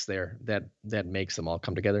apex there that makes them all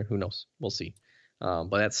come together? Who knows? We'll see. But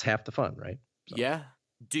that's half the fun, right? So. Yeah.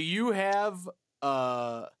 Do you have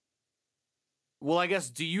I guess,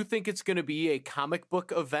 do you think it's going to be a comic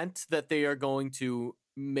book event that they are going to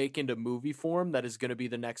make into movie form that is going to be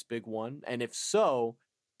the next big one? And if so,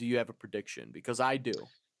 do you have a prediction? Because I do.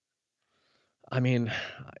 I mean,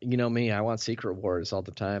 you know me, I want Secret Wars all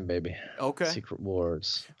the time, baby. Okay. Secret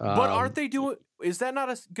Wars. But aren't they doing, is that not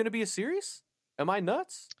going to be a series? Am I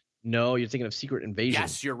nuts? No, you're thinking of Secret Invasion.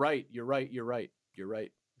 Yes, you're right.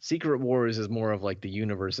 Secret Wars is more of like the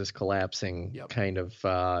universe is collapsing, kind of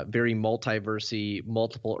very multiversey,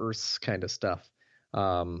 multiple Earths kind of stuff.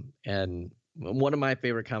 And one of my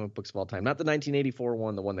favorite comic books of all time, not the 1984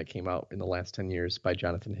 one, the one that came out in the last 10 years by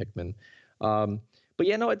Jonathan Hickman. But But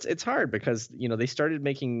yeah, no, it's hard because they started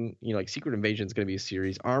making like Secret Invasion is going to be a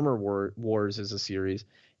series, Wars is a series,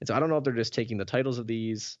 and so I don't know if they're just taking the titles of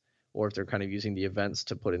these or if they're kind of using the events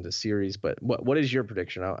to put into series. But what is your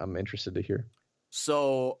prediction? I'm interested to hear.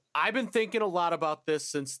 So I've been thinking a lot about this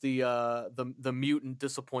since the mutant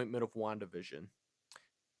disappointment of WandaVision.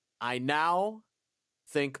 I now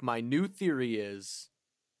think my new theory is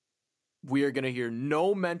we are going to hear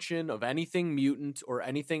no mention of anything mutant or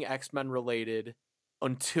anything X-Men related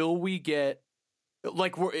until we get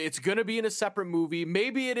it's going to be in a separate movie.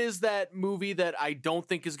 Maybe it is that movie that I don't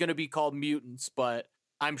think is going to be called Mutants, but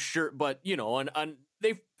I'm sure, but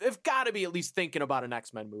they've got to be at least thinking about an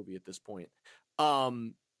X-Men movie at this point.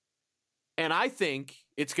 And I think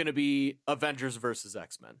it's going to be Avengers versus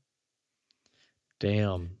X-Men.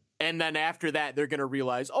 Damn. And then after that, they're going to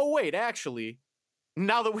realize, oh, wait, actually,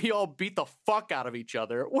 now that we all beat the fuck out of each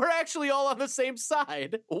other, we're actually all on the same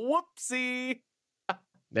side. Whoopsie.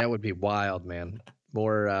 That would be wild, man.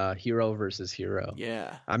 More hero versus hero.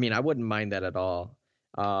 Yeah. I mean, I wouldn't mind that at all.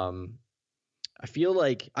 I feel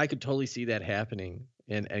like I could totally see that happening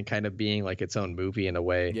and kind of being like its own movie in a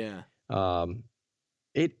way. Yeah.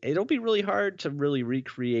 It'll be really hard to really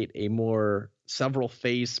recreate a more several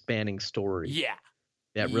phase spanning story. Yeah.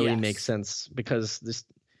 That really makes sense because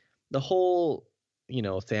the whole,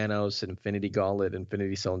 Thanos, Infinity Gauntlet,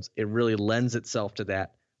 Infinity Stones, it really lends itself to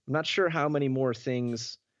that. I'm not sure how many more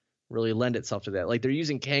things really lend itself to that. Like they're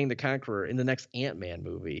using Kang the Conqueror in the next Ant-Man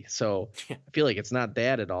movie. So I feel like it's not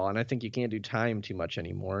that at all. And I think you can't do time too much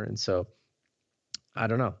anymore. And so I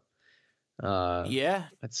don't know.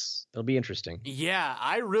 It'll be interesting. Yeah.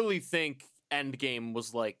 I really think Endgame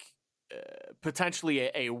was potentially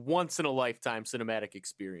a once in a lifetime cinematic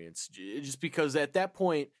experience, just because at that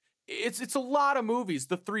point it's a lot of movies,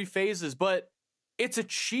 the 3 phases, but it's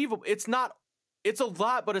achievable. It's a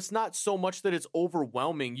lot, but it's not so much that it's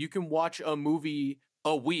overwhelming. You can watch a movie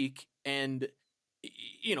a week and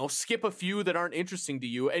skip a few that aren't interesting to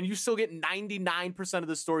you, and you still get 99% of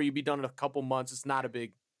the story. You'd be done in a couple months. It's not a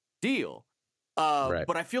big deal. Right.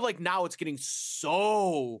 But I feel like now it's getting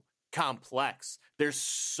so complex. There's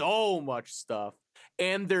so much stuff,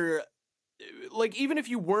 and they're even if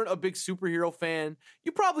you weren't a big superhero fan,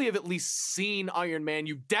 you probably have at least seen Iron Man.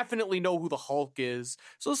 You definitely know who the Hulk is.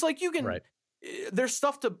 So it's you can, there's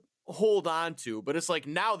stuff to hold on to, but it's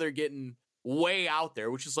now they're getting way out there,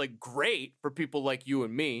 which is great for people like you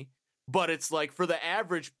and me. But it's for the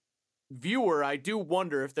average viewer, I do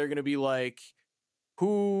wonder if they're going to be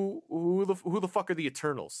who the fuck are the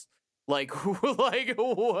Eternals?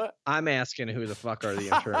 What? I'm asking who the fuck are the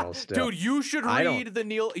Eternals still. Dude, you should read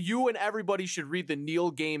you and everybody should read the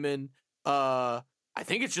Neil Gaiman, I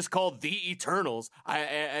think it's just called The Eternals.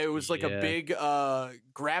 It was a big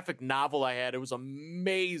graphic novel I had. It was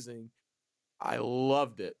amazing. I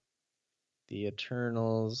loved it. The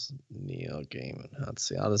Eternals, Neil Gaiman. Let's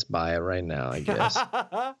see. I'll just buy it right now, I guess.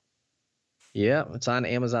 Yeah, it's on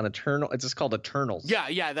Amazon. It's just called Eternals.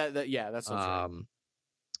 Yeah, that's right.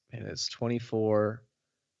 And it's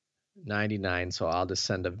 $24.99. So I'll just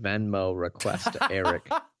send a Venmo request to Eric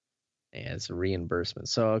as a reimbursement.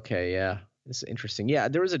 So okay, yeah, this is interesting. Yeah,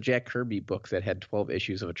 there was a Jack Kirby book that had 12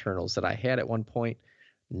 issues of Eternals that I had at one point.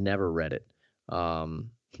 Never read it. I'll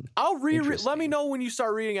reread. Let me know when you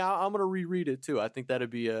start reading out. I'm gonna reread it too. I think that'd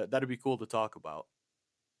be cool to talk about.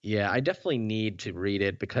 Yeah, I definitely need to read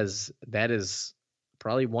it because that is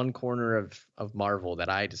probably one corner of Marvel that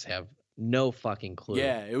I just have no fucking clue.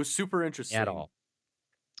 Yeah, it was super interesting at all.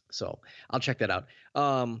 So I'll check that out.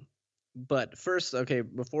 But first, okay,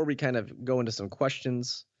 before we kind of go into some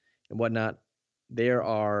questions and whatnot, there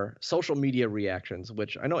are social media reactions,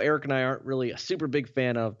 which I know Eric and I aren't really a super big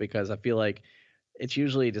fan of because I feel like it's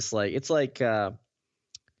usually just it's like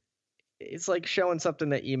showing something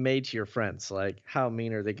that you made to your friends. Like, how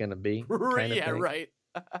mean are they going to be? Yeah, right.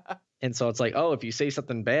 And so it's if you say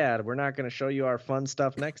something bad, we're not going to show you our fun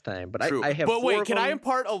stuff next time. But I have. But wait, can I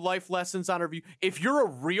impart a life lessons on our view? If you're a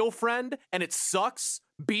real friend and it sucks,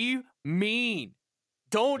 be mean.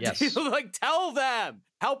 Don't tell them.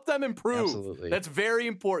 Help them improve. Absolutely. That's very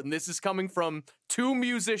important. This is coming from 2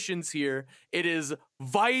 musicians here. It is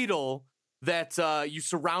vital that you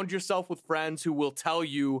surround yourself with friends who will tell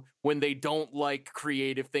you when they don't like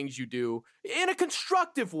creative things you do in a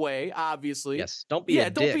constructive way, obviously. Yes, don't be a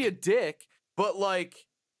dick. Don't be a dick, but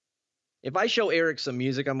if I show Eric some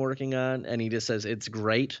music I'm working on and he just says it's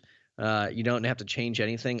great, you don't have to change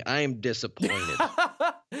anything, I am disappointed.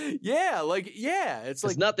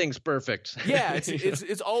 It's nothing's perfect. Yeah,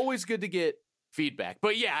 it's always good to get feedback.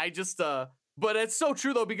 But yeah, I just But it's so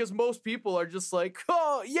true though, because most people are just like,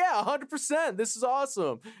 oh yeah, 100%. This is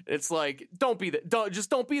awesome. It's like, don't be that.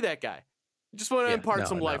 Don't be that guy. Just want to impart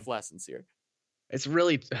some life lessons here. It's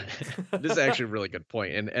really, this is actually a really good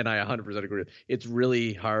point, and I 100% agree. It's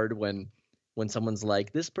really hard when someone's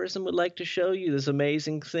like, this person would like to show you this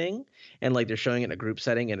amazing thing, and like they're showing it in a group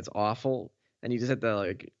setting and it's awful, and you just have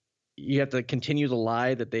to continue the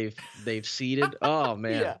lie that they've seeded. Oh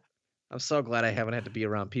man. Yeah. I'm so glad I haven't had to be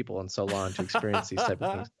around people in so long to experience these type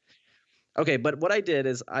of things. Okay, but what I did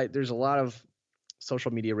is there's a lot of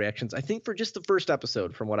social media reactions. I think for just the first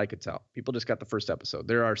episode, from what I could tell, people just got the first episode.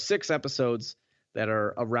 There are 6 episodes that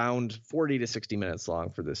are around 40 to 60 minutes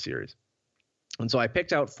long for this series. And so I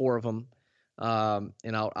picked out 4 of them,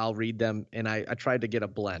 and I'll read them. And I tried to get a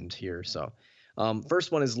blend here. So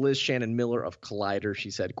first one is Liz Shannon Miller of Collider.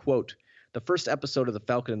 She said, quote, "The first episode of The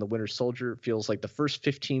Falcon and the Winter Soldier feels like the first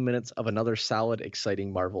 15 minutes of another solid,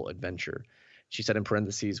 exciting Marvel adventure." She said in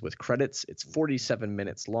parentheses, with credits, it's 47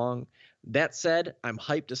 minutes long. That said, I'm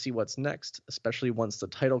hyped to see what's next, especially once the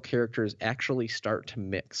title characters actually start to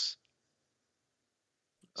mix.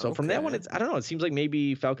 So from that one, I don't know. It seems like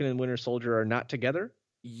maybe Falcon and Winter Soldier are not together.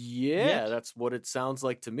 Yeah, that's what it sounds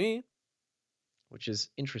like to me. Which is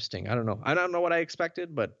interesting. I don't know. I don't know what I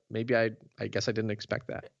expected, but maybe I guess I didn't expect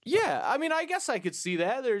that. So. Yeah, I mean, I guess I could see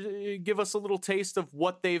that. Give us a little taste of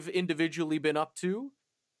what they've individually been up to.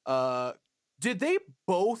 Did they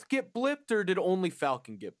both get blipped, or did only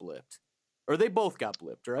Falcon get blipped? Or they both got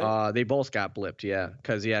blipped, right? They both got blipped, yeah.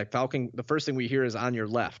 Because, Falcon, the first thing we hear is on your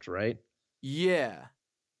left, right? Yeah.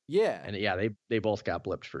 Yeah. And, they both got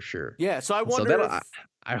blipped for sure. Yeah, so I wonder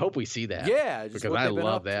I hope we see that. Yeah. Because I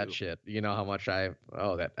love that shit. You know how much that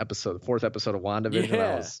episode, the 4th episode of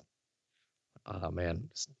WandaVision, oh, man,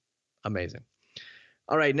 it's amazing.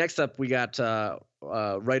 All right, next up, we got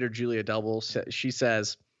writer Julia Double. She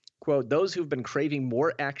says, quote, "Those who've been craving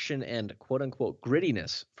more action and quote-unquote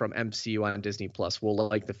grittiness from MCU on Disney Plus will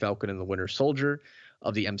like The Falcon and the Winter Soldier.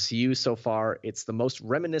 Of the MCU so far, it's the most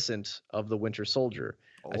reminiscent of the Winter Soldier.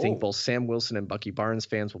 I think both Sam Wilson and Bucky Barnes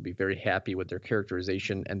fans will be very happy with their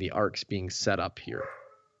characterization and the arcs being set up here."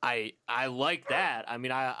 I like that. I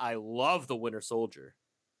mean, I love the Winter Soldier.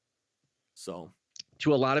 So,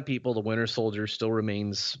 to a lot of people, the Winter Soldier still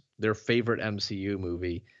remains their favorite MCU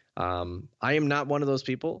movie. I am not one of those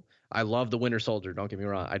people. I love the Winter Soldier. Don't get me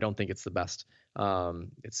wrong. I don't think it's the best.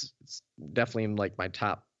 It's definitely in like my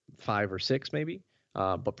top 5 or 6 maybe,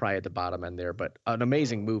 but probably at the bottom end there. But an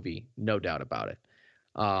amazing movie, no doubt about it.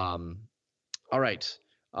 All right.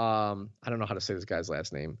 I don't know how to say this guy's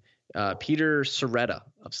last name. Peter Soretta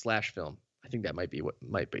of Slash Film. I think that might be what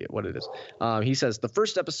it is. He says, "The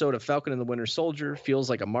first episode of Falcon and the Winter Soldier feels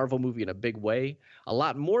like a Marvel movie in a big way, a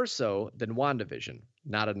lot more so than WandaVision.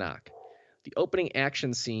 Not a knock. The opening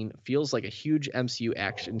action scene feels like a huge MCU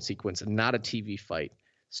action sequence and not a TV fight.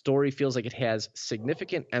 Story feels like it has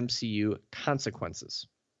significant MCU consequences."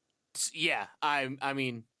 Yeah, I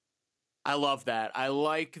mean, I love that. I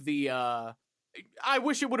like the I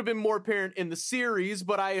wish it would have been more apparent in the series,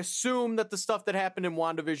 but I assume that the stuff that happened in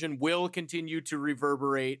WandaVision will continue to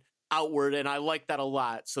reverberate outward, and I like that a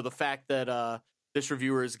lot. So the fact that this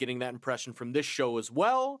reviewer is getting that impression from this show as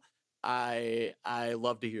well, I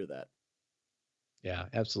love to hear that. Yeah,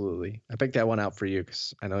 absolutely. I picked that one out for you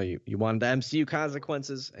because I know you wanted the MCU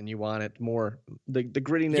consequences and you wanted more the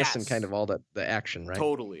grittiness and kind of all the action, right?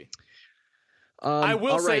 Totally. I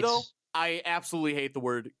will say though, I absolutely hate the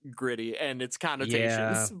word gritty and its connotations.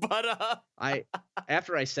 Yeah. But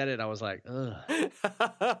after I said it, I was like, ugh.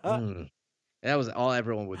 That was all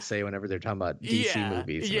everyone would say whenever they're talking about DC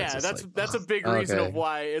movies. Yeah, that's a big reason of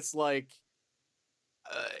why it's like,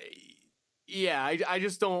 I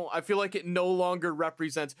just don't. I feel like it no longer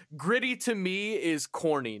represents gritty. To me is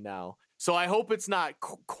corny now. So I hope it's not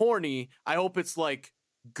corny. I hope it's like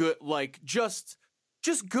good, like just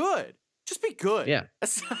good. Just be good. Yeah.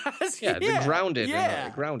 Grounded. Yeah.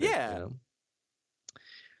 Grounded. Yeah. You know?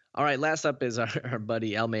 All right. Last up is our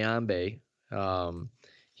buddy El Mayambe.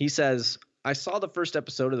 He says, "I saw the first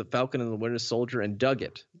episode of The Falcon and the Winter Soldier and dug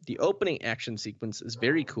it. The opening action sequence is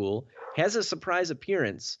very cool, has a surprise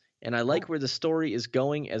appearance, and I like where the story is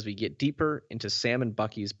going as we get deeper into Sam and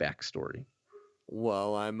Bucky's backstory."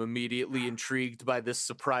 Well, I'm immediately intrigued by this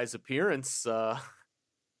surprise appearance.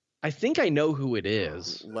 I think I know who it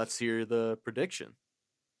is. Let's hear the prediction.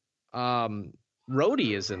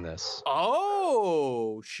 Rhodey is in this.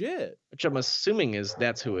 Oh, shit. Which I'm assuming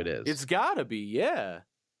that's who it is. It's gotta be, yeah.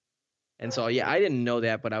 And so, I didn't know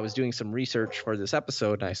that, but I was doing some research for this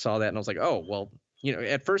episode, and I saw that, and I was like, oh, well,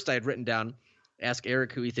 at first I had written down, ask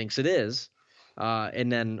Eric who he thinks it is,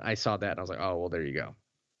 and then I saw that, and I was like, oh, well, there you go.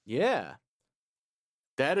 Yeah.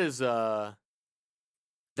 That is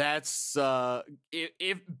that's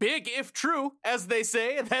if true, as they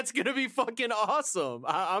say, that's gonna be fucking awesome.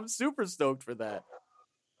 I'm super stoked for that.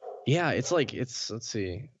 Yeah, it's like let's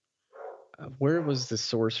see. Where was the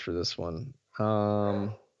source for this one? Yeah,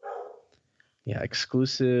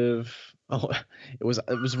 exclusive. Oh, it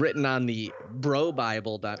was written on the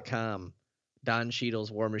brobible.com. Don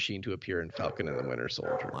Cheadle's War Machine to appear in Falcon and the Winter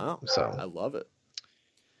Soldier. Wow. So I love it.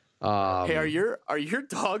 Hey, are your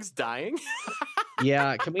dogs dying?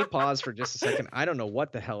 Yeah, can we pause for just a second? I don't know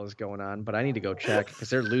what the hell is going on, but I need to go check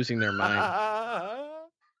because they're losing their mind.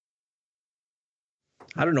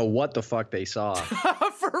 I don't know what the fuck they saw.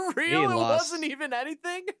 For real? It wasn't even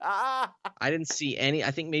anything? I didn't see any.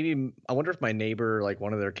 I wonder if my neighbor, like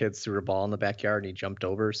one of their kids, threw a ball in the backyard and he jumped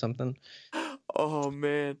over or something. Oh,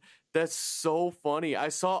 man. That's so funny. I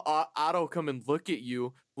saw Otto come and look at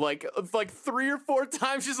you like 3 or 4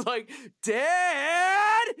 times. She's like,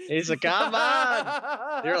 Dad! He's like, come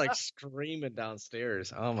on. They're like screaming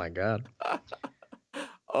downstairs. Oh, my God.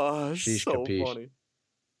 Oh, sheesh, so capiche. Funny.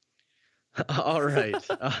 All right.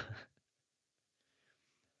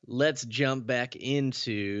 Let's jump back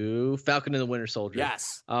into Falcon and the Winter Soldier.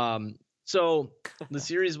 Yes. So the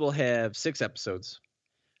series will have 6 episodes.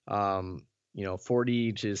 40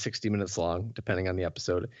 to 60 minutes long, depending on the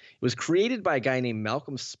episode. It was created by a guy named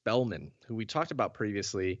Malcolm Spellman, who we talked about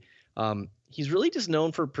previously. He's really just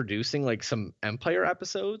known for producing like some Empire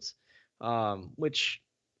episodes, which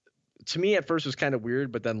to me at first was kind of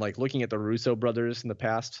weird, but then like looking at the Russo brothers in the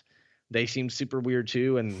past, they seemed super weird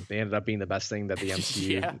too, and they ended up being the best thing that the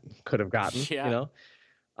MCU could have gotten. Yeah.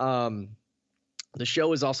 The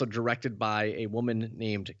show is also directed by a woman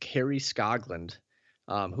named Carrie Skoglund,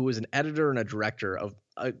 who is an editor and a director of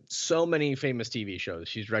so many famous TV shows.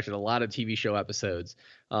 She's directed a lot of TV show episodes,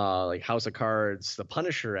 like House of Cards, The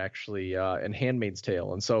Punisher, actually, and Handmaid's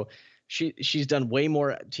Tale. And so she's done way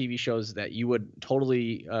more TV shows that you would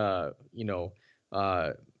totally,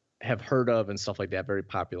 have heard of and stuff like that. Very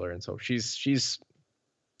popular. And so she's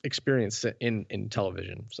experienced in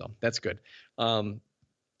television. So that's good. I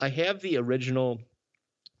have the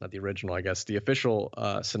official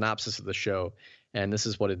synopsis of the show. And this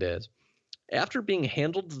is what it is. After being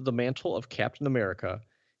handed the mantle of Captain America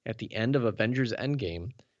at the end of Avengers Endgame,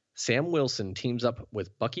 Sam Wilson teams up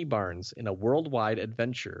with Bucky Barnes in a worldwide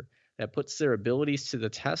adventure that puts their abilities to the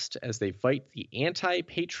test as they fight the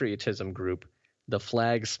anti-patriotism group, the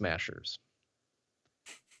Flag Smashers.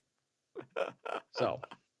 So,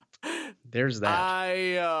 there's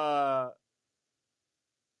that.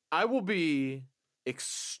 I will be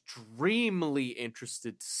extremely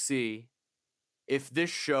interested to see if this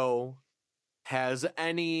show has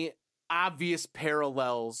any obvious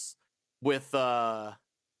parallels with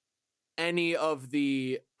any of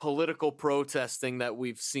the political protesting that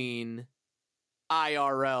we've seen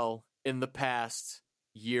IRL in the past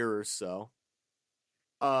year or so.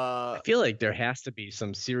 I feel like there has to be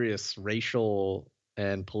some serious racial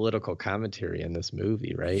and political commentary in this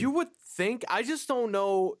movie, right? You would think. I just don't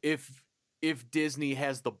know if Disney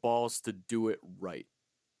has the balls to do it right.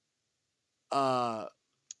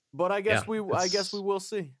 But I guess we will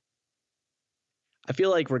see. I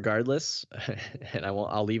feel like regardless, and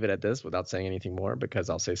I'll leave it at this without saying anything more because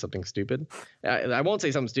I'll say something stupid. I won't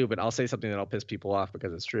say something stupid. I'll say something that'll piss people off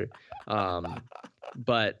because it's true.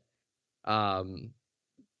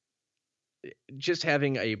 Just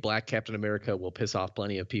having a black Captain America will piss off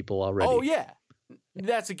plenty of people already. Oh yeah,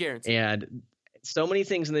 that's a guarantee. And so many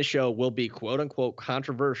things in this show will be quote unquote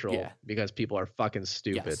controversial because people are fucking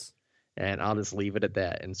stupid. Yes. And I'll just leave it at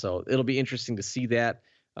that. And so it'll be interesting to see that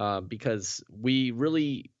because we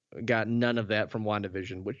really got none of that from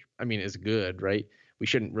WandaVision, which I mean is good, right? We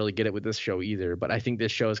shouldn't really get it with this show either. But I think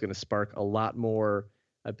this show is going to spark a lot more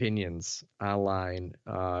opinions online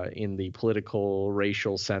in the political,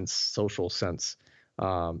 racial sense, social sense.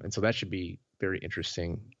 And so that should be very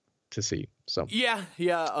interesting to see. So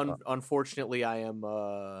unfortunately, I am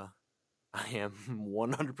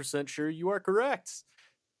 100% sure you are correct.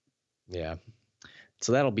 Yeah.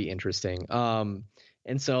 So that'll be interesting. And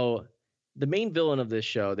so the main villain of this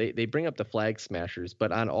show, they bring up the Flag Smashers,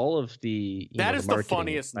 but on all of the that is the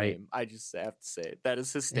funniest name. I just have to say it. That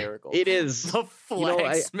is hysterical. It is the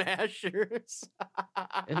Flag Smashers.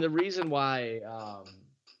 And the reason why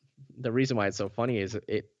it's so funny is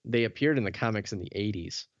they appeared in the comics in the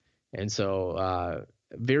 80s, and so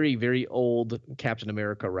very, very old Captain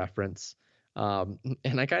America reference.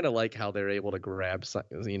 And I kind of like how they're able to grab some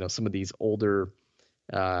of these older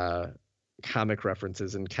comic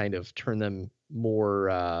references and kind of turn them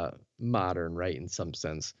more modern, right? In some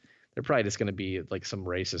sense, they're probably just going to be like some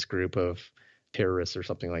racist group of terrorists or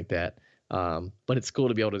something like that. But it's cool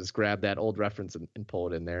to be able to just grab that old reference and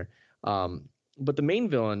pull it in there. But the main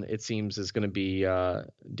villain, it seems, is going to be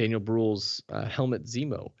Daniel Bruhl's Helmut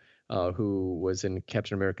Zemo, who was in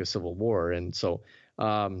Captain America: Civil War, and so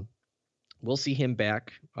we'll see him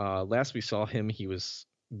back. Last we saw him, he was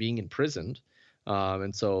being imprisoned,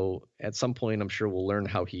 and so at some point, I'm sure we'll learn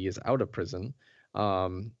how he is out of prison.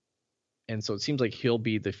 And so it seems like he'll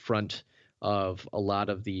be the front of a lot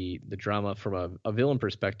of the drama from a villain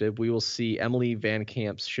perspective. We will see Emily Van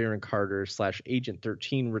Camp's Sharon Carter / Agent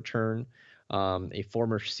 13 return, a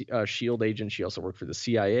former SHIELD agent. She also worked for the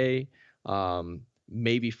CIA.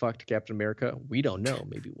 Maybe fucked Captain America. We don't know.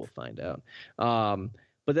 Maybe we'll find out.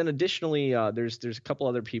 But then additionally, there's a couple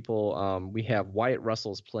other people. We have Wyatt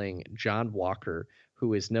Russell's playing John Walker,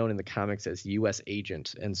 who is known in the comics as U.S.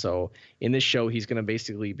 Agent. And so in this show, he's going to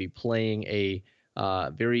basically be playing a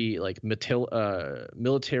very like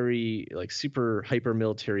military, like super hyper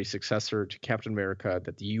military successor to Captain America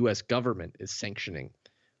that the U.S. government is sanctioning.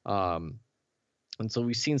 And so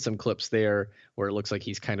we've seen some clips there where it looks like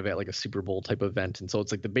he's kind of at like a Super Bowl type event. And so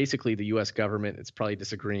it's like basically the U.S. government, it's probably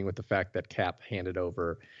disagreeing with the fact that Cap handed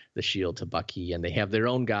over the shield to Bucky, and they have their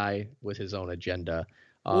own guy with his own agenda.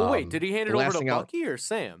 Well, wait, did he hand it over to Bucky or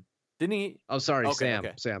Sam? Didn't he? Oh, sorry, okay, Sam.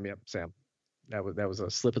 Okay. Sam. Yep, Sam. That was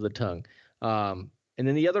a slip of the tongue. And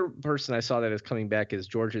then the other person I saw that is coming back is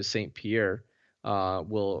Georges St. Pierre.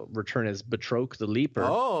 Will return as Batroc the Leaper,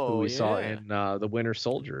 who we saw in the Winter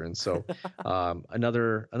Soldier, and so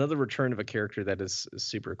another return of a character that is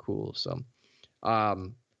super cool. So,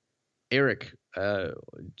 Eric,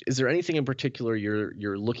 is there anything in particular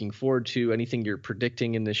you're looking forward to? Anything you're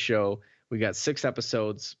predicting in this show? We got 6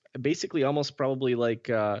 episodes, basically almost probably like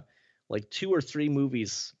 2 or 3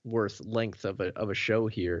 movies worth length of a show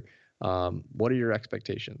here. What are your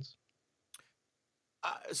expectations?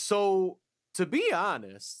 So to be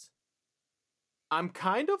honest, I'm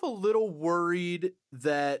kind of a little worried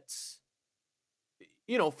that,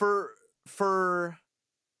 for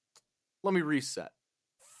let me reset.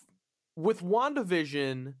 With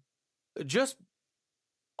WandaVision,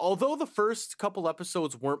 although the first couple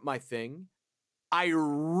episodes weren't my thing, I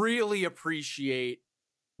really appreciate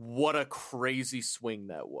what a crazy swing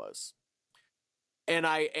that was. And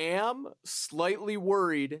I am slightly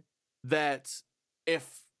worried that if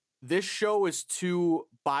this show is too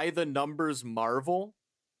by the numbers Marvel,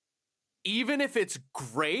 even if it's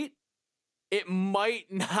great, it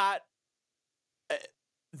might not.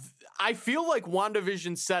 I feel like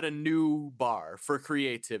WandaVision set a new bar for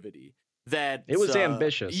creativity. That it was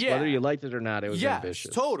ambitious. Yeah. Whether you liked it or not, it was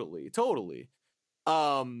ambitious. Totally.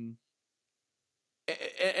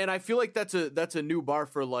 And I feel like that's a new bar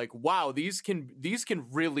for like, wow, these can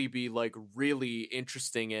really be like really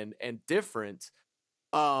interesting and different.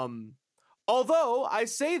 Although I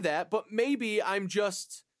say that, but maybe I'm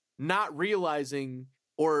just not realizing,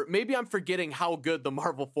 or maybe I'm forgetting how good the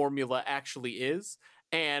Marvel formula actually is.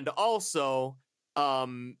 And also,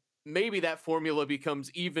 maybe that formula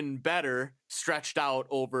becomes even better stretched out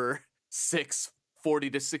over 6 40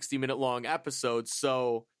 to 60 minute long episodes.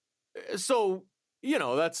 So,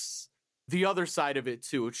 that's the other side of it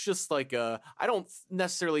too. It's just like, I don't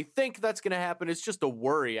necessarily think that's going to happen. It's just a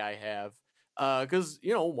worry I have. Cause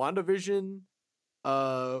WandaVision,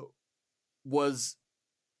 was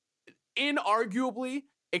inarguably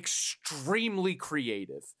extremely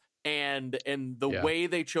creative. And the way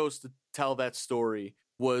they chose to tell that story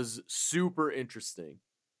was super interesting.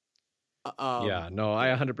 I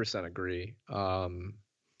 100% agree.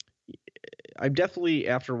 I'm definitely,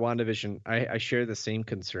 after WandaVision, I share the same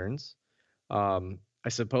concerns. I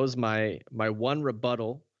suppose my one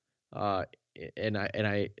rebuttal, and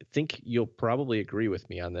I think you'll probably agree with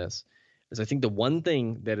me on this, is I think the one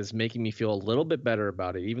thing that is making me feel a little bit better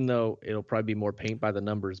about it, even though it'll probably be more paint by the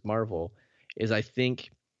numbers Marvel, is I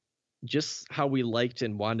think just how we liked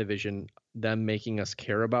in WandaVision them making us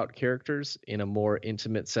care about characters in a more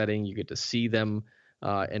intimate setting. You get to see them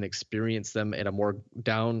and experience them at a more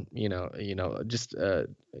down, just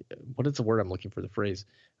what is the word I'm looking for, the phrase?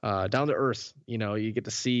 Down to earth. You get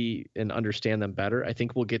to see and understand them better. I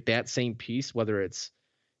think we'll get that same piece, whether it's,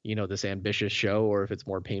 this ambitious show or if it's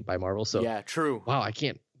more paint by Marvel. So yeah, true. Wow,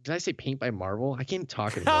 did I say paint by Marvel? I can't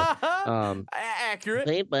talk anymore. Accurate.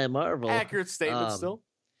 Paint by Marvel. Accurate statement still.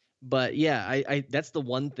 But yeah, I that's the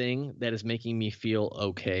one thing that is making me feel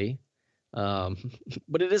okay.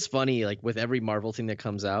 But it is funny, like with every Marvel thing that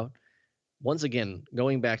comes out, once again,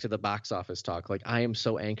 going back to the box office talk, like I am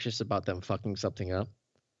so anxious about them fucking something up.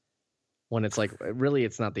 When it's like, really,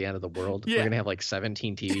 it's not the end of the world. Yeah. We're going to have like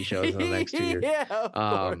 17 TV shows in the next 2 years. Yeah, of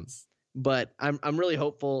course. but I'm really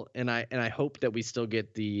hopeful, and I hope that we still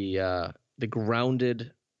get the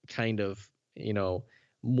grounded kind of,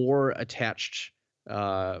 more attached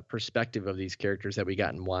perspective of these characters that we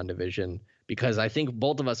got in WandaVision, because I think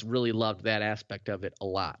both of us really loved that aspect of it a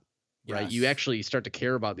lot. Right. Yes. You actually start to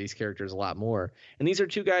care about these characters a lot more. And these are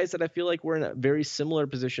two guys that I feel like were in a very similar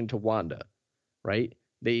position to Wanda. Right.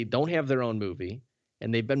 They don't have their own movie,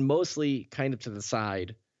 and they've been mostly kind of to the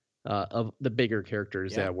side of the bigger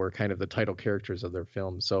characters that were kind of the title characters of their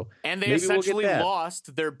films. So, and they essentially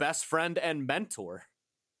lost their best friend and mentor.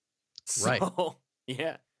 So, right.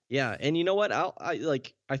 Yeah. Yeah, and you know what?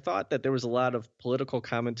 I thought that there was a lot of political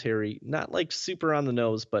commentary, not like super on the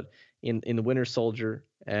nose, but in the Winter Soldier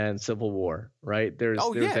and Civil War, right? There's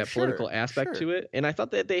that political aspect to it, and I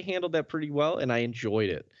thought that they handled that pretty well, and I enjoyed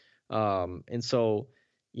it. And so,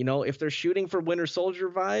 if they're shooting for Winter Soldier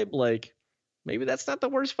vibe, like maybe that's not the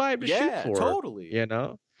worst vibe to shoot for. Totally.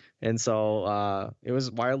 And so it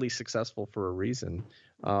was wildly successful for a reason.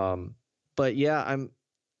 But yeah,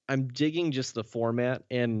 I'm digging just the format,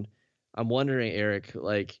 and I'm wondering, Eric,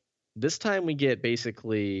 like this time we get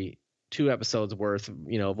basically 2 episodes worth,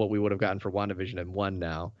 of what we would have gotten for WandaVision in one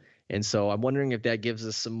now. And so I'm wondering if that gives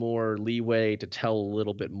us some more leeway to tell a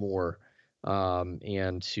little bit more,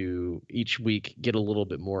 and to each week get a little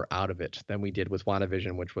bit more out of it than we did with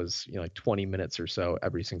WandaVision, which was, like 20 minutes or so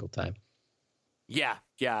every single time. Yeah.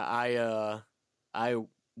 I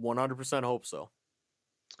 100% hope so.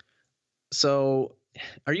 So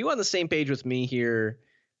are you on the same page with me here?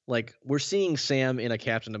 Like, we're seeing Sam in a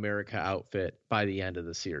Captain America outfit by the end of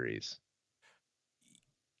the series.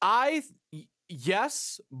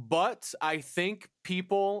 Yes, but I think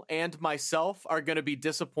people and myself are going to be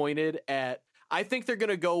disappointed I think they're going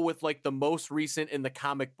to go with like the most recent in the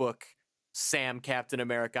comic book Sam Captain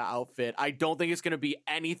America outfit. I don't think it's going to be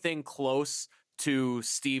anything close to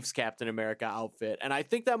Steve's Captain America outfit. And I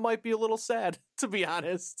think that might be a little sad, to be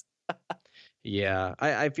honest. Yeah,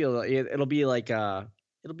 I feel it'll be like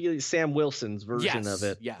Sam Wilson's version of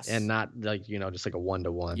it, and not like just like a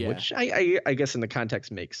 1-to-1, which I guess in the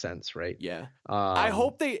context makes sense, right? Yeah, I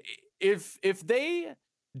hope they if they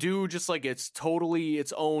do just like it's totally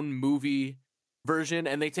its own movie version,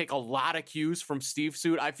 and they take a lot of cues from Steve's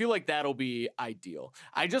suit. I feel like that'll be ideal.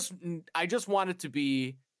 I just want it to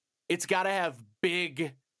be. It's got to have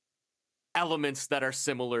big elements that are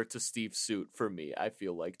similar to Steve's suit for me. I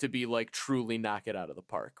feel like to be like truly knock it out of the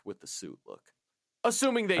park with the suit look.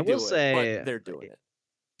 Assuming they do it, but they're doing it.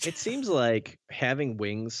 It seems like having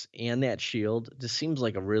wings and that shield just seems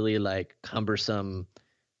like a really like cumbersome,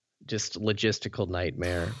 just logistical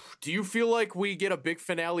nightmare. Do you feel like we get a big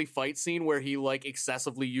finale fight scene where he like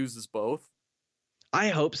excessively uses both? I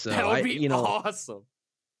hope so. That would be awesome.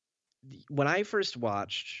 When I first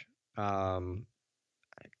watched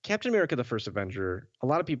Captain America: The First Avenger, a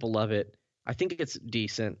lot of people love it. I think it's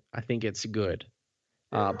decent. I think it's good.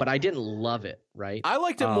 But I didn't love it, right? I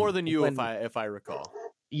liked it more than you, if I recall.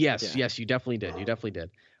 Yes, you definitely did.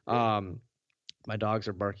 My dogs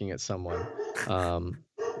are barking at someone,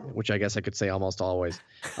 which I guess I could say almost always.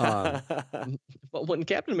 But when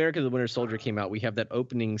Captain America: The Winter Soldier came out, we have that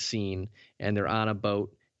opening scene, and they're on a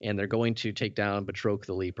boat, and they're going to take down Batroc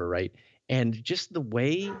the Leaper, right? And just the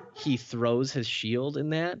way he throws his shield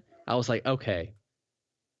in that, I was like, okay,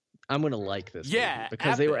 I'm going to like this movie,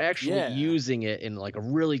 because they were actually using it in like a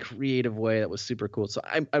really creative way that was super cool. So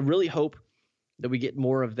I really hope that we get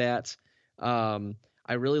more of that.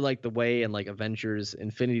 I really like the way in like Avengers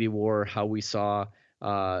Infinity War, how we saw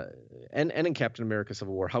and in Captain America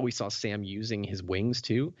Civil War, how we saw Sam using his wings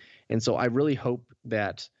too. And so I really hope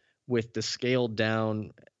that with the scaled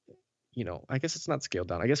down, I guess it's not scaled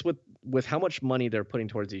down. I guess with how much money they're putting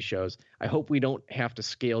towards these shows, I hope we don't have to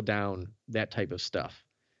scale down that type of stuff.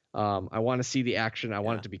 I want to see the action. I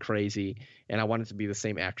want it to be crazy, and I want it to be the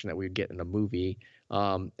same action that we would get in a movie.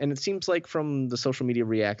 And it seems like from the social media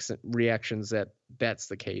reactions that that's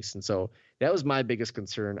the case. And so that was my biggest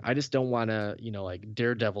concern. I just don't want to, like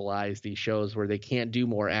Daredevilize these shows where they can't do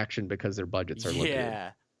more action because their budgets are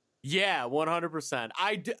limited. Yeah, 100%.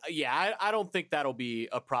 I don't think that'll be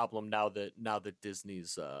a problem now that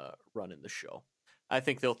Disney's running the show. I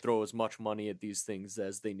think they'll throw as much money at these things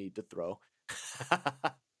as they need to throw.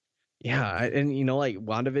 Yeah, and like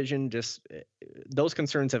WandaVision, just those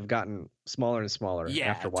concerns have gotten smaller and smaller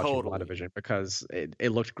after watching WandaVision, because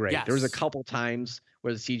it looked great. Yes. There was a couple times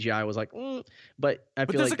where the CGI was like, but I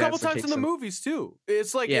feel there's like a couple times in the movies too.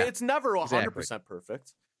 It's like it's never 100%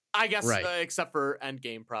 perfect, I guess, except for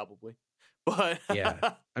Endgame probably. But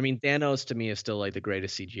yeah, I mean Thanos to me is still like the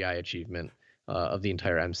greatest CGI achievement of the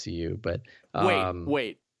entire MCU. But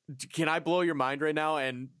wait, Can I blow your mind right now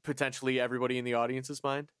and potentially everybody in the audience's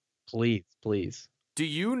mind? Please. Do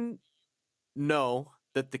you know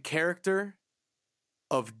that the character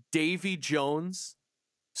of Davy Jones,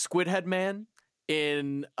 Squidhead Man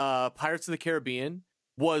in Pirates of the Caribbean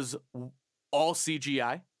was all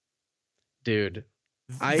CGI? Dude,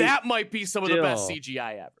 that might be some of the best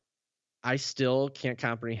CGI ever. I still can't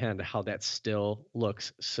comprehend how that still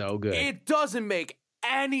looks so good. It doesn't make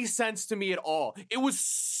any sense to me at all. It was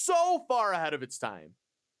so far ahead of its time.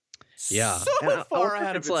 Yeah. So far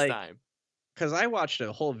ahead of its time. Because I watched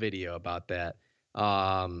a whole video about that.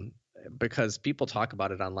 Because people talk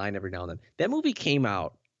about it online every now and then. That movie came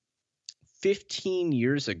out 15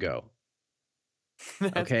 years ago.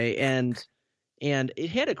 Okay. And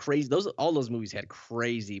it had a crazy, all those movies had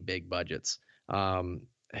crazy big budgets.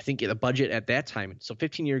 I think the budget at that time, so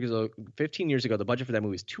 15 years ago, the budget for that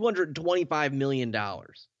movie was $225 million.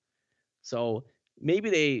 So maybe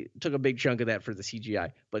they took a big chunk of that for the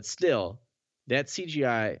CGI, but still, that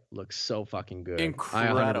CGI looks so fucking good.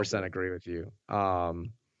 Incredible. I 100% agree with you.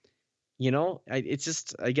 It's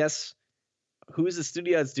just, I guess, who's the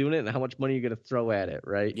studio that's doing it and how much money you're going to throw at it,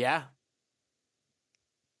 right? Yeah.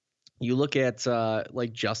 You look at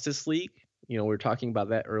like Justice League, we were talking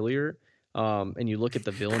about that earlier. And you look at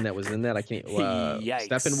the villain that was in that, I can't,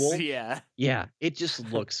 Steppenwolf. Yeah, it just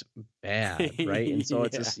looks bad, right? And so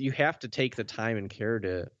it's just, you have to take the time and care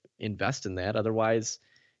to invest in that. Otherwise,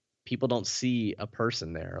 people don't see a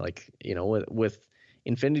person there. Like, with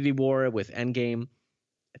Infinity War, with Endgame,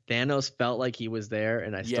 Thanos felt like he was there,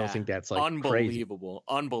 and I still think that's like unbelievable.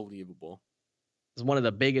 Crazy. Unbelievable. It's one of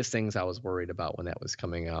the biggest things I was worried about when that was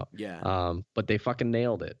coming out. Yeah. But they fucking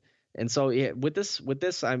nailed it. And so with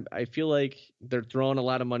this, I feel like they're throwing a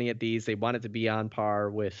lot of money at these. They want it to be on par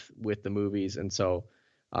with the movies, and so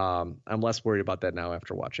I'm less worried about that now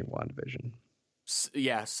after watching WandaVision.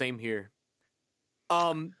 Yeah, same here.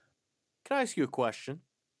 Can I ask you a question?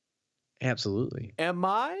 Absolutely.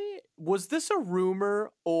 Was this a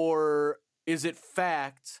rumor or is it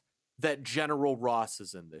fact that General Ross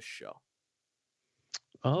is in this show?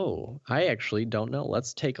 Oh, I actually don't know.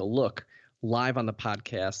 Let's take a look. Live on the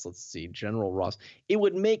podcast. Let's see. General Ross. It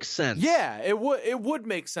would make sense. Yeah, it would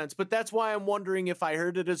make sense, but that's why I'm wondering if I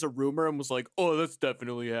heard it as a rumor and was like, "Oh, that's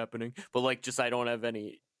definitely happening." But like, just I don't have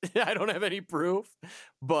any proof.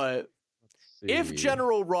 But if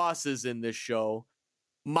General Ross is in this show,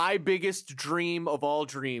 my biggest dream of all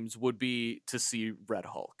dreams would be to see Red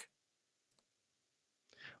Hulk.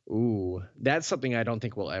 Ooh, that's something I don't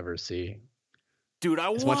think we'll ever see. Dude, I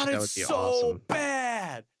want it so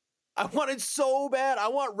bad. I want it so bad. I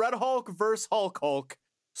want Red Hulk versus Hulk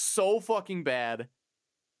so fucking bad.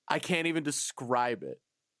 I can't even describe it.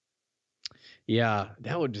 Yeah,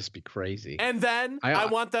 that would just be crazy. And then I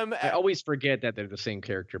want them. I always forget that they're the same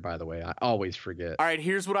character, by the way. I always forget. All right,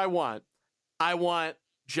 here's what I want. I want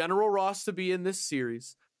General Ross to be in this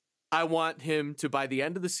series. I want him to, by the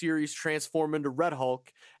end of the series, transform into Red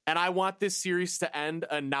Hulk. And I want this series to end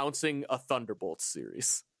announcing a Thunderbolts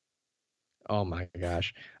series. Oh my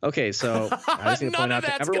gosh. Okay, so I just need to point out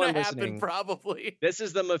to everyone listening, probably. This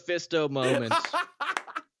is the Mephisto moment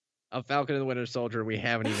of Falcon and the Winter Soldier. We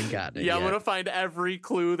haven't even gotten it yet. I'm going to find every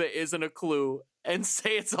clue that isn't a clue and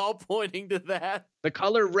say it's all pointing to that. The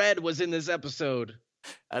color red was in this episode.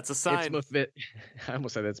 That's a sign. I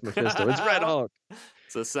almost said it's Mephisto. It's Red Hulk.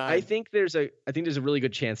 It's a sign. I think there's a really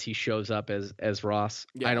good chance he shows up as Ross.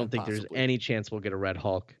 Yeah, I don't think there's any chance we'll get a Red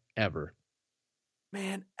Hulk ever.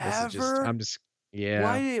 Man, Why do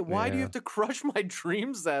you have to crush my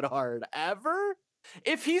dreams that hard? Ever?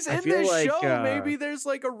 If he's in this show, maybe there's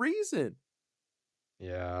like a reason.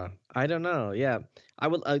 Yeah, I don't know. Yeah, I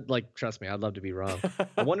would trust me, I'd love to be wrong.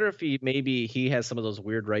 I wonder if he has some of those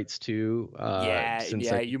weird rights too.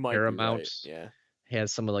 You might Paramount be right.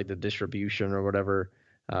 has some of like the distribution or whatever,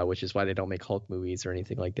 which is why they don't make Hulk movies or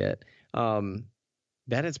anything like that.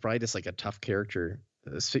 That is probably just like a tough character.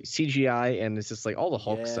 CGI, and it's just like all the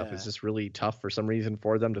Hulk stuff is just really tough for some reason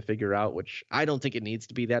for them to figure out, which I don't think it needs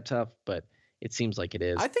to be that tough, but it seems like it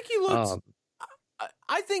is. I think he looks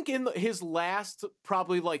I think in his last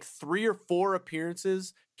probably like 3 or 4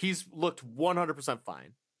 appearances, he's looked 100%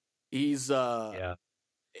 fine. He's I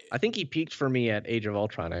think he peaked for me at Age of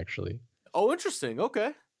Ultron, actually. Oh, interesting.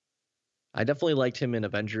 Okay. I definitely liked him in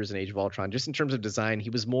Avengers and Age of Ultron. Just in terms of design, he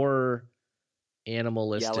was more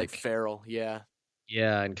animalistic. Yeah, like feral. Yeah.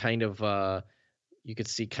 Yeah, and kind of you could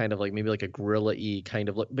see kind of like maybe like a gorilla-y kind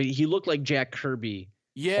of look, but he looked like Jack Kirby.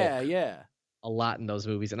 Yeah, Hulk a lot in those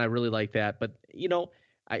movies, and I really like that. But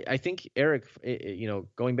I think Eric,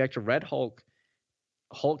 going back to Red Hulk,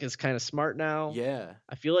 Hulk is kind of smart now. Yeah.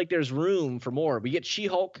 I feel like there's room for more. We get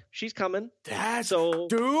She-Hulk. She's coming. Dude,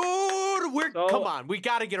 come on. We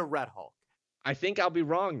got to get a Red Hulk. I think I'll be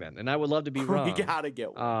wrong then, and I would love to be wrong. We got to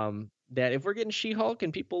get one. That if we're getting She-Hulk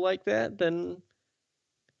and people like that, then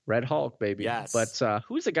Red Hulk, baby. Yes. But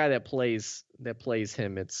who's the guy that plays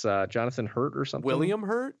him? It's Jonathan Hurt or something. William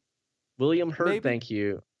Hurt. Maybe? Thank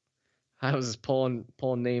you. I was just pulling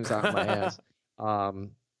names out of my ass.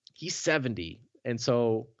 He's 70, and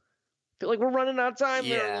so I feel like we're running out of time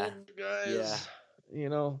there, guys.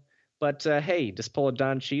 Yeah. But hey, just pull a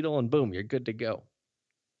Don Cheadle and boom, you're good to go.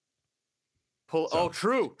 Oh,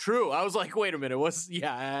 true. I was like, wait a minute.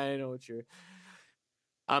 I know what you're.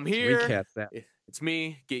 I'm here. Recap that. It's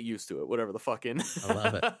me. Get used to it. Whatever the fucking. I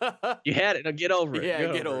love it. You had it. Now get over it.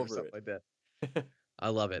 Yeah, get over it. Something like that. I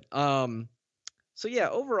love it. So yeah,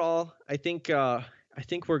 overall, I think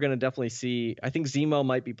we're gonna definitely see. I think Zemo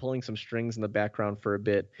might be pulling some strings in the background for a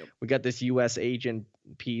bit. Yep. We got this U.S. agent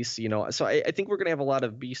piece, So I think we're gonna have a lot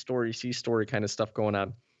of B story, C story kind of stuff going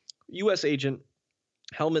on. U.S. agent,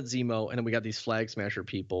 Helmet Zemo, and then we got these Flag Smasher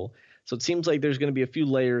people. So it seems like there's going to be a few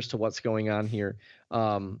layers to what's going on here.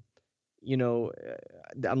 I'm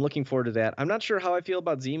looking forward to that. I'm not sure how I feel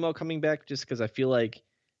about Zemo coming back, just because I feel like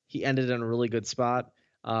he ended in a really good spot.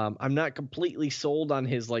 I'm not completely sold on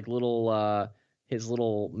his little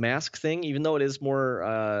mask thing, even though it is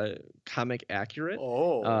more comic accurate.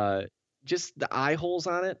 Just the eye holes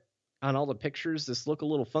on it, on all the pictures, just look a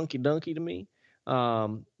little funky dunky to me.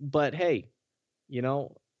 But hey,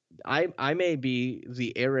 I may be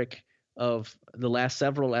the Eric of the last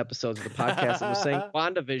several episodes of the podcast that was saying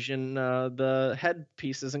WandaVision, the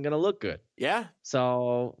headpiece isn't going to look good. Yeah.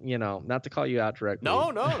 So, not to call you out directly.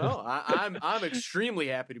 No. I'm extremely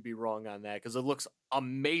happy to be wrong on that because it looks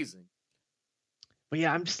amazing. But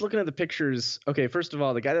yeah, I'm just looking at the pictures. Okay, first of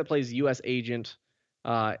all, the guy that plays U.S. agent,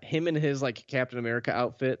 him in his Captain America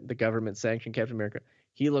outfit, the government sanctioned Captain America,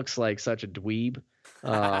 he looks like such a dweeb.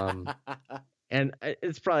 And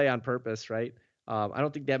it's probably on purpose, right? I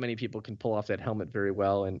don't think that many people can pull off that helmet very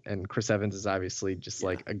well, and Chris Evans is obviously just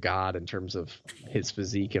like a god in terms of his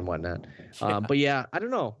physique and whatnot. But yeah, I don't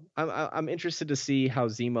know. I'm interested to see how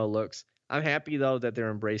Zemo looks. I'm happy though that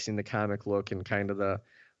they're embracing the comic look and kind of the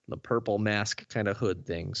purple mask kind of hood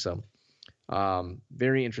thing. So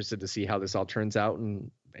very interested to see how this all turns out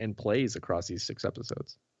and plays across these 6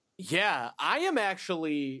 episodes. Yeah, I am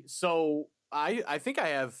actually. So I think I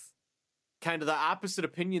have kind of the opposite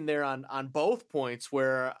opinion there on both points,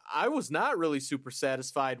 where I was not really super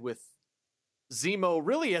satisfied with Zemo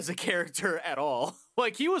really as a character at all.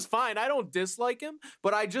 Like, he was fine. I don't dislike him,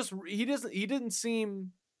 but he didn't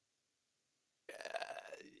seem,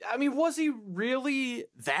 was he really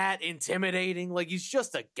that intimidating? Like, he's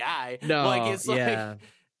just a guy. No, like, it's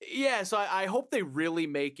yeah. So I hope they really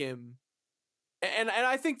make him. And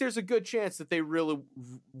I think there's a good chance that they really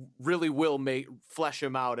will flesh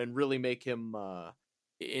him out and really make him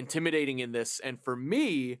intimidating in this. And for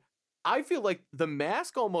me, I feel like the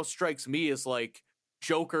mask almost strikes me as like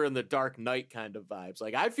Joker in the Dark Knight kind of vibes.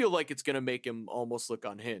 Like, I feel like it's going to make him almost look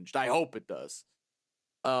unhinged. I hope it does.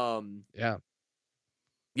 Yeah.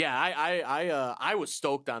 I was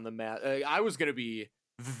stoked on the mask. I was going to be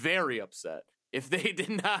very upset if they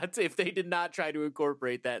did not try to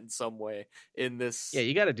incorporate that in some way in this. Yeah,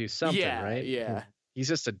 you got to do something, right? Yeah. He's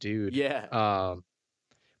just a dude. Yeah.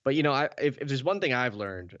 But if there's one thing I've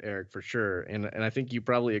learned, Eric, for sure, and I think you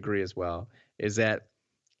probably agree as well, is that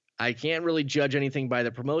I can't really judge anything by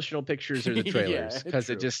the promotional pictures or the trailers, because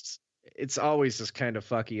it's always just kind of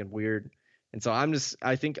fucky and weird. And so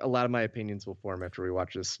I think a lot of my opinions will form after we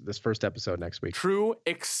watch this first episode next week. True,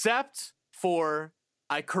 except for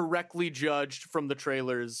I correctly judged from the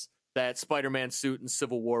trailers that Spider-Man's suit in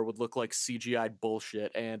Civil War would look like CGI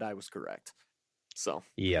bullshit, and I was correct. So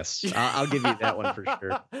yes, I'll give you that one for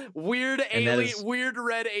sure. Weird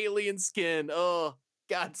red alien skin. Oh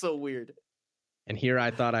God, so weird. And here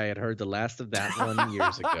I thought I had heard the last of that one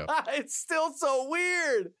years ago. It's still so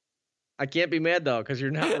weird. I can't be mad though, because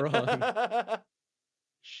you're not wrong.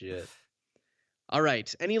 Shit. All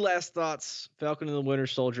right. Any last thoughts, Falcon and the Winter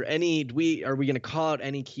Soldier? Are we going to call out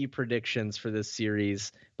any key predictions for this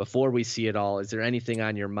series before we see it all? Is there anything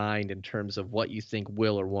on your mind in terms of what you think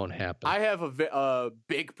will or won't happen? I have a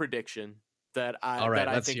big prediction that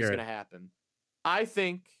I think is going to happen. I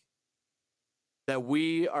think that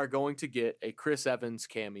we are going to get a Chris Evans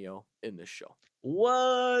cameo in this show.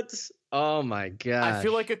 What? Oh my God. I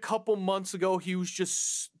feel like a couple months ago he was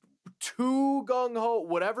just too gung-ho,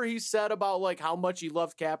 whatever he said about like how much he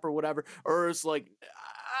loved Cap or whatever, or it's like,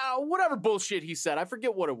 I whatever bullshit he said. I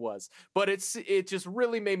forget what it was, but it just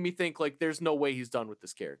really made me think like there's no way he's done with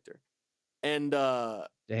this character. And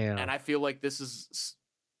Damn. And I feel like this is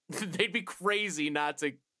they'd be crazy not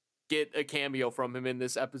to get a cameo from him in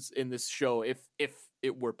this episode, in this show, if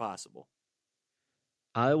it were possible.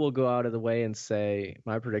 I will go out of the way and say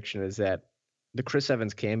my prediction is that the Chris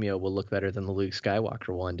Evans cameo will look better than the Luke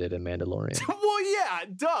Skywalker one did in Mandalorian. Well, yeah,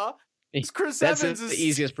 duh. It's Chris That's Evans the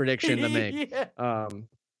easiest prediction to make. Yeah.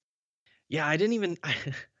 Yeah, I didn't even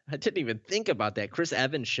think about that. Chris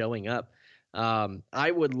Evans showing up.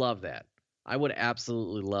 I would love that. I would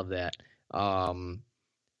absolutely love that.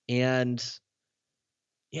 And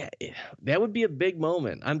yeah, that would be a big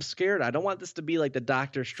moment. I'm scared. I don't want this to be like the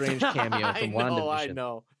Doctor Strange cameo from WandaVision. I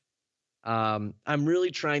know. I'm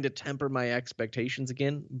really trying to temper my expectations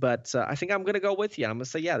again, but I think I'm going to go with you. I'm going to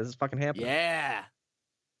say, yeah, this is fucking happening. Yeah.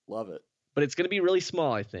 Love it. But it's going to be really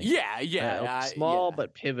small, I think. Yeah. Small,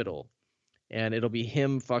 but pivotal. And it'll be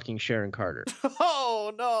him fucking Sharon Carter.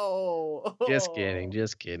 Oh, no. Just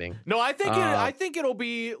kidding. No, I think it'll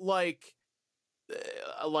be like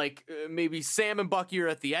maybe Sam and Bucky are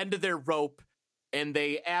at the end of their rope, and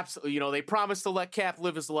they absolutely, they promise to let Cap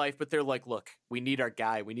live his life, but they're like, look, we need our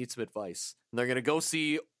guy. We need some advice. And they're going to go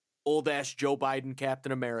see old ass Joe Biden,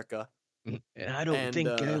 Captain America. And I don't think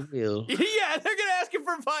I will. Yeah, they're going to ask him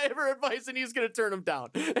for advice, and he's going to turn him down.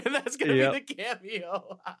 And that's going to be the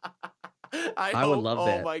cameo. I would love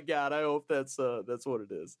that. Oh my God. I hope that's what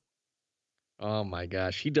it is. Oh my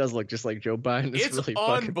gosh. He does look just like Joe Biden. It's really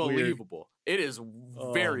unbelievable. It is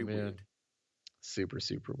very weird. Super,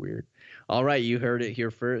 super weird. All right. You heard it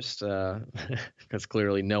here first. Because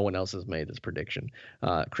clearly no one else has made this prediction.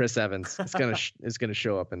 Chris Evans is going to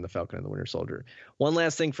show up in the Falcon and the Winter Soldier. One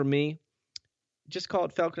last thing from me. Just call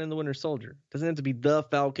it Falcon and the Winter Soldier. Doesn't have to be the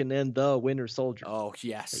Falcon and the Winter Soldier. Oh,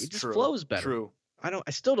 yes. It just flows better. True.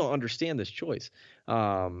 I still don't understand this choice.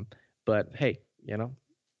 But hey,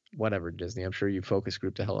 whatever, Disney. I'm sure you focus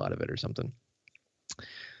group the hell out of it or something.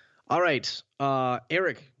 All right.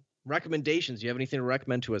 Eric, recommendations. Do you have anything to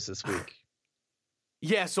recommend to us this week?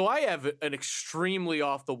 Yeah, so I have an extremely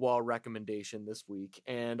off the wall recommendation this week,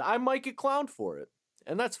 and I might get clowned for it,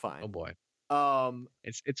 and that's fine. Oh boy.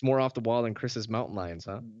 It's more off the wall than Chris's Mountain Lions,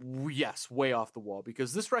 huh? Yes, way off the wall,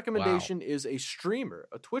 because this recommendation is a streamer,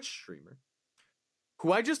 a Twitch streamer,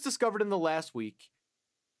 who I just discovered in the last week,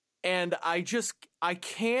 and I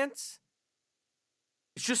can't.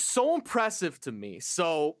 It's just so impressive to me.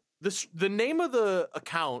 So the name of the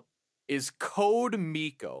account is Code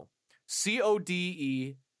Miko,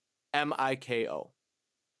 CODEMIKO.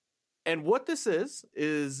 And what this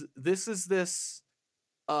is this.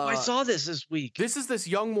 I saw this week. This is this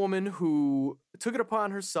young woman who took it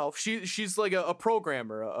upon herself. She's like a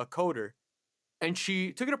programmer, a coder, and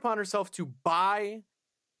she took it upon herself to buy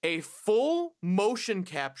a full motion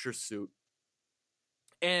capture suit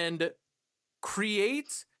and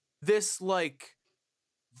create this like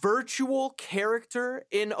virtual character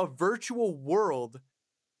in a virtual world,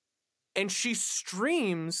 and she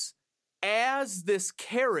streams as this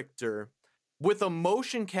character with a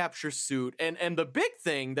motion capture suit. And the big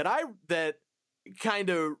thing that kind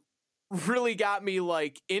of really got me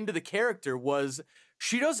like into the character was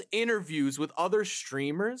she does interviews with other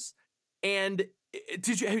streamers. And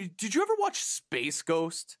did you ever watch Space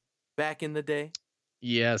Ghost back in the day?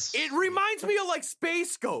 Yes. It reminds me of like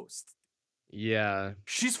Space Ghost. Yeah.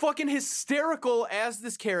 She's fucking hysterical as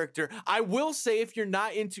this character. I will say, if you're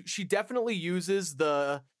not into, she definitely uses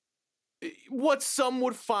what some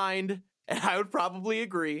would find, and I would probably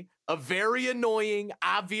agree, a very annoying,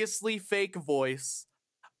 obviously fake voice,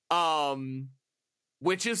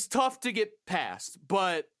 which is tough to get past,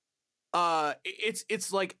 but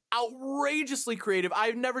it's like outrageously creative.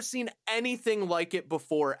 I've never seen anything like it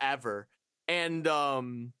before ever. And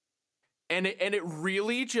it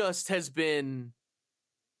really just has been,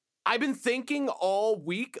 I've been thinking all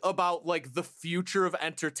week about like the future of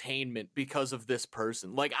entertainment because of this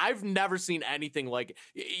person. Like, I've never seen anything like it.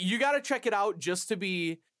 You got to check it out just to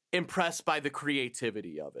be impressed by the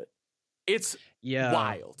creativity of it. It's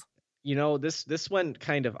wild. This one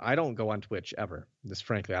kind of, I don't go on Twitch ever. This,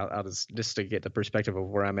 frankly, I'll just to get the perspective of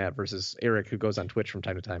where I'm at versus Eric, who goes on Twitch from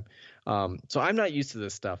time to time. So I'm not used to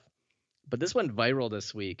this stuff, but this went viral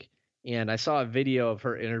this week. And I saw a video of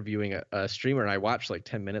her interviewing a streamer, and I watched like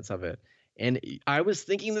 10 minutes of it. And I was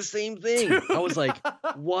thinking the same thing. Dude. I was like,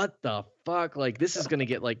 what the fuck? Like, this is going to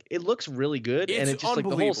get like, it looks really good. And it's just like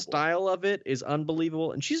the whole style of it is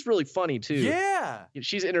unbelievable. And she's really funny too. Yeah.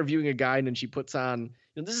 She's interviewing a guy and then she puts on,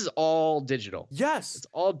 this is all digital. Yes. It's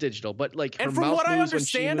all digital. But like, her and from mouth what I moves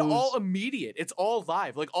understand, when she moves. all immediate. It's all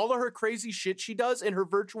live. Like all of her crazy shit she does in her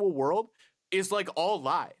virtual world is like all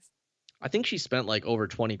live. I think she spent like over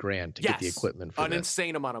 $20,000 to get the equipment for an this.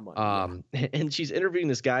 insane amount of money. And she's interviewing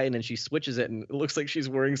this guy, and then she switches it, and it looks like she's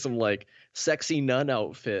wearing some like sexy nun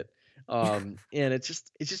outfit. And it's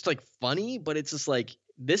just like funny, but it's just like,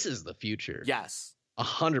 this is the future. Yes,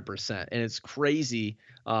 100%, and it's crazy.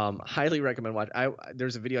 Highly recommend watch.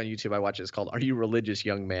 There's a video on YouTube I watch. It's called "Are You Religious,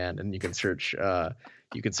 Young Man?" and you can search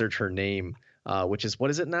her name, which is,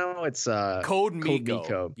 what is it now? It's Code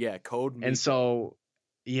Miko. Yeah, Code Miko. And so.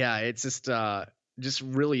 Yeah, it's just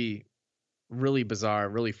really, really bizarre,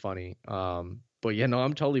 really funny. But yeah, no,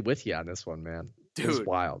 I'm totally with you on this one, man. Dude, it's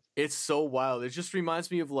wild. It's so wild. It just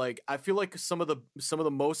reminds me of like, I feel like some of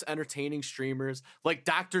the most entertaining streamers, like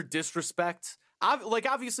Dr. Disrespect. Like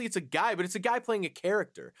obviously it's a guy, but it's a guy playing a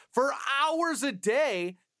character for hours a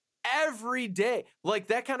day, every day. Like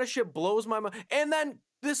that kind of shit blows my mind. And then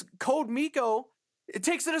this Code Miko, it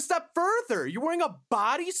takes it a step further. You're wearing a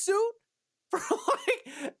bodysuit?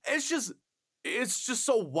 Like, it's just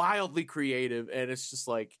so wildly creative, and it's just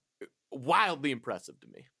like wildly impressive to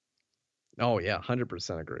me. Oh yeah,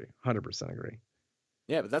 100% agree. 100% agree.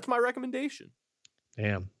 Yeah, but that's my recommendation.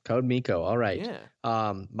 Damn, Code Miko. All right. Yeah.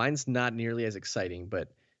 Mine's not nearly as exciting,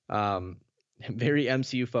 but very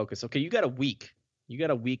MCU focused. Okay, you got a week. You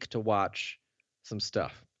got a week to watch some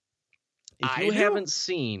stuff. If you haven't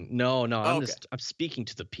seen, no, I'm speaking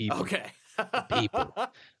to the people. Okay. The people.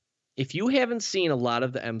 If you haven't seen a lot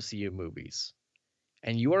of the MCU movies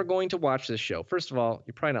and you are going to watch this show, first of all,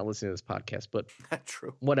 you're probably not listening to this podcast, but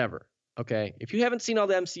true. Whatever. Okay. If you haven't seen all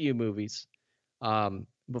the MCU movies,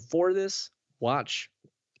 before this, watch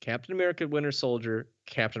Captain America Winter Soldier,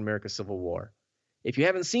 Captain America Civil War. If you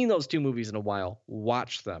haven't seen those two movies in a while,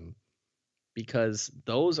 watch them, because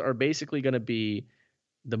those are basically going to be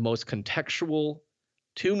the most contextual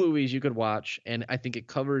two movies you could watch, and I think it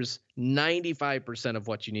covers 95% of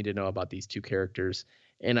what you need to know about these two characters,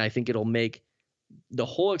 and I think it'll make the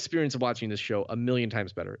whole experience of watching this show a million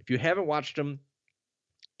times better. If you haven't watched them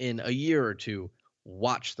in a year or two,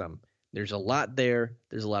 watch them. There's a lot there.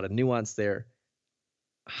 There's a lot of nuance there.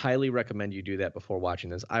 Highly recommend you do that before watching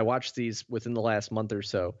this. I watched these within the last month or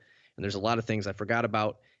so, and there's a lot of things I forgot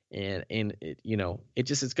about, and it,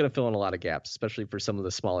 it's going to fill in a lot of gaps, especially for some of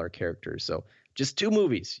the smaller characters. So just two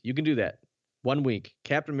movies. You can do that. 1 week.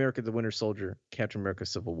 Captain America, the Winter Soldier, Captain America,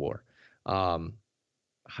 Civil War.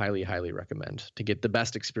 Highly, highly recommend to get the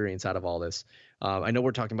best experience out of all this. I know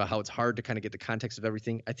we're talking about how it's hard to kind of get the context of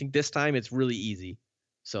everything. I think this time it's really easy.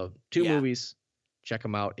 So two movies, check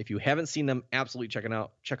them out. If you haven't seen them, absolutely check them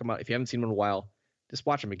out. If you haven't seen them in a while, just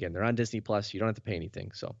watch them again. They're on Disney Plus. You don't have to pay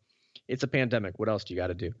anything. So it's a pandemic. What else do you got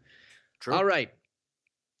to do? True. All right.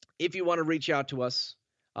 If you want to reach out to us,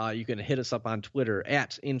 you can hit us up on Twitter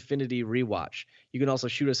at Infinity Rewatch. You can also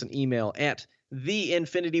shoot us an email at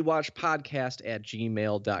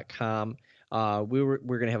theinfinitywatchpodcast@gmail.com. We're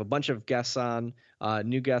going to have a bunch of guests on,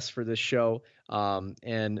 new guests for this show.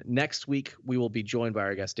 And next week we will be joined by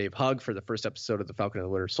our guest Dave Hugg for the first episode of the Falcon and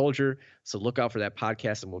the Winter Soldier. So look out for that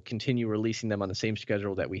podcast, and we'll continue releasing them on the same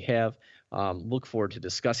schedule that we have. Look forward to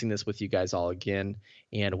discussing this with you guys all again,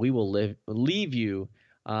 and we will leave you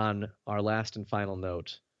on our last and final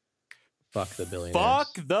note. Fuck the billionaires.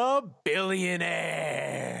 Fuck the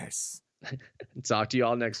billionaires. Talk to you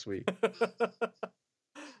all next week.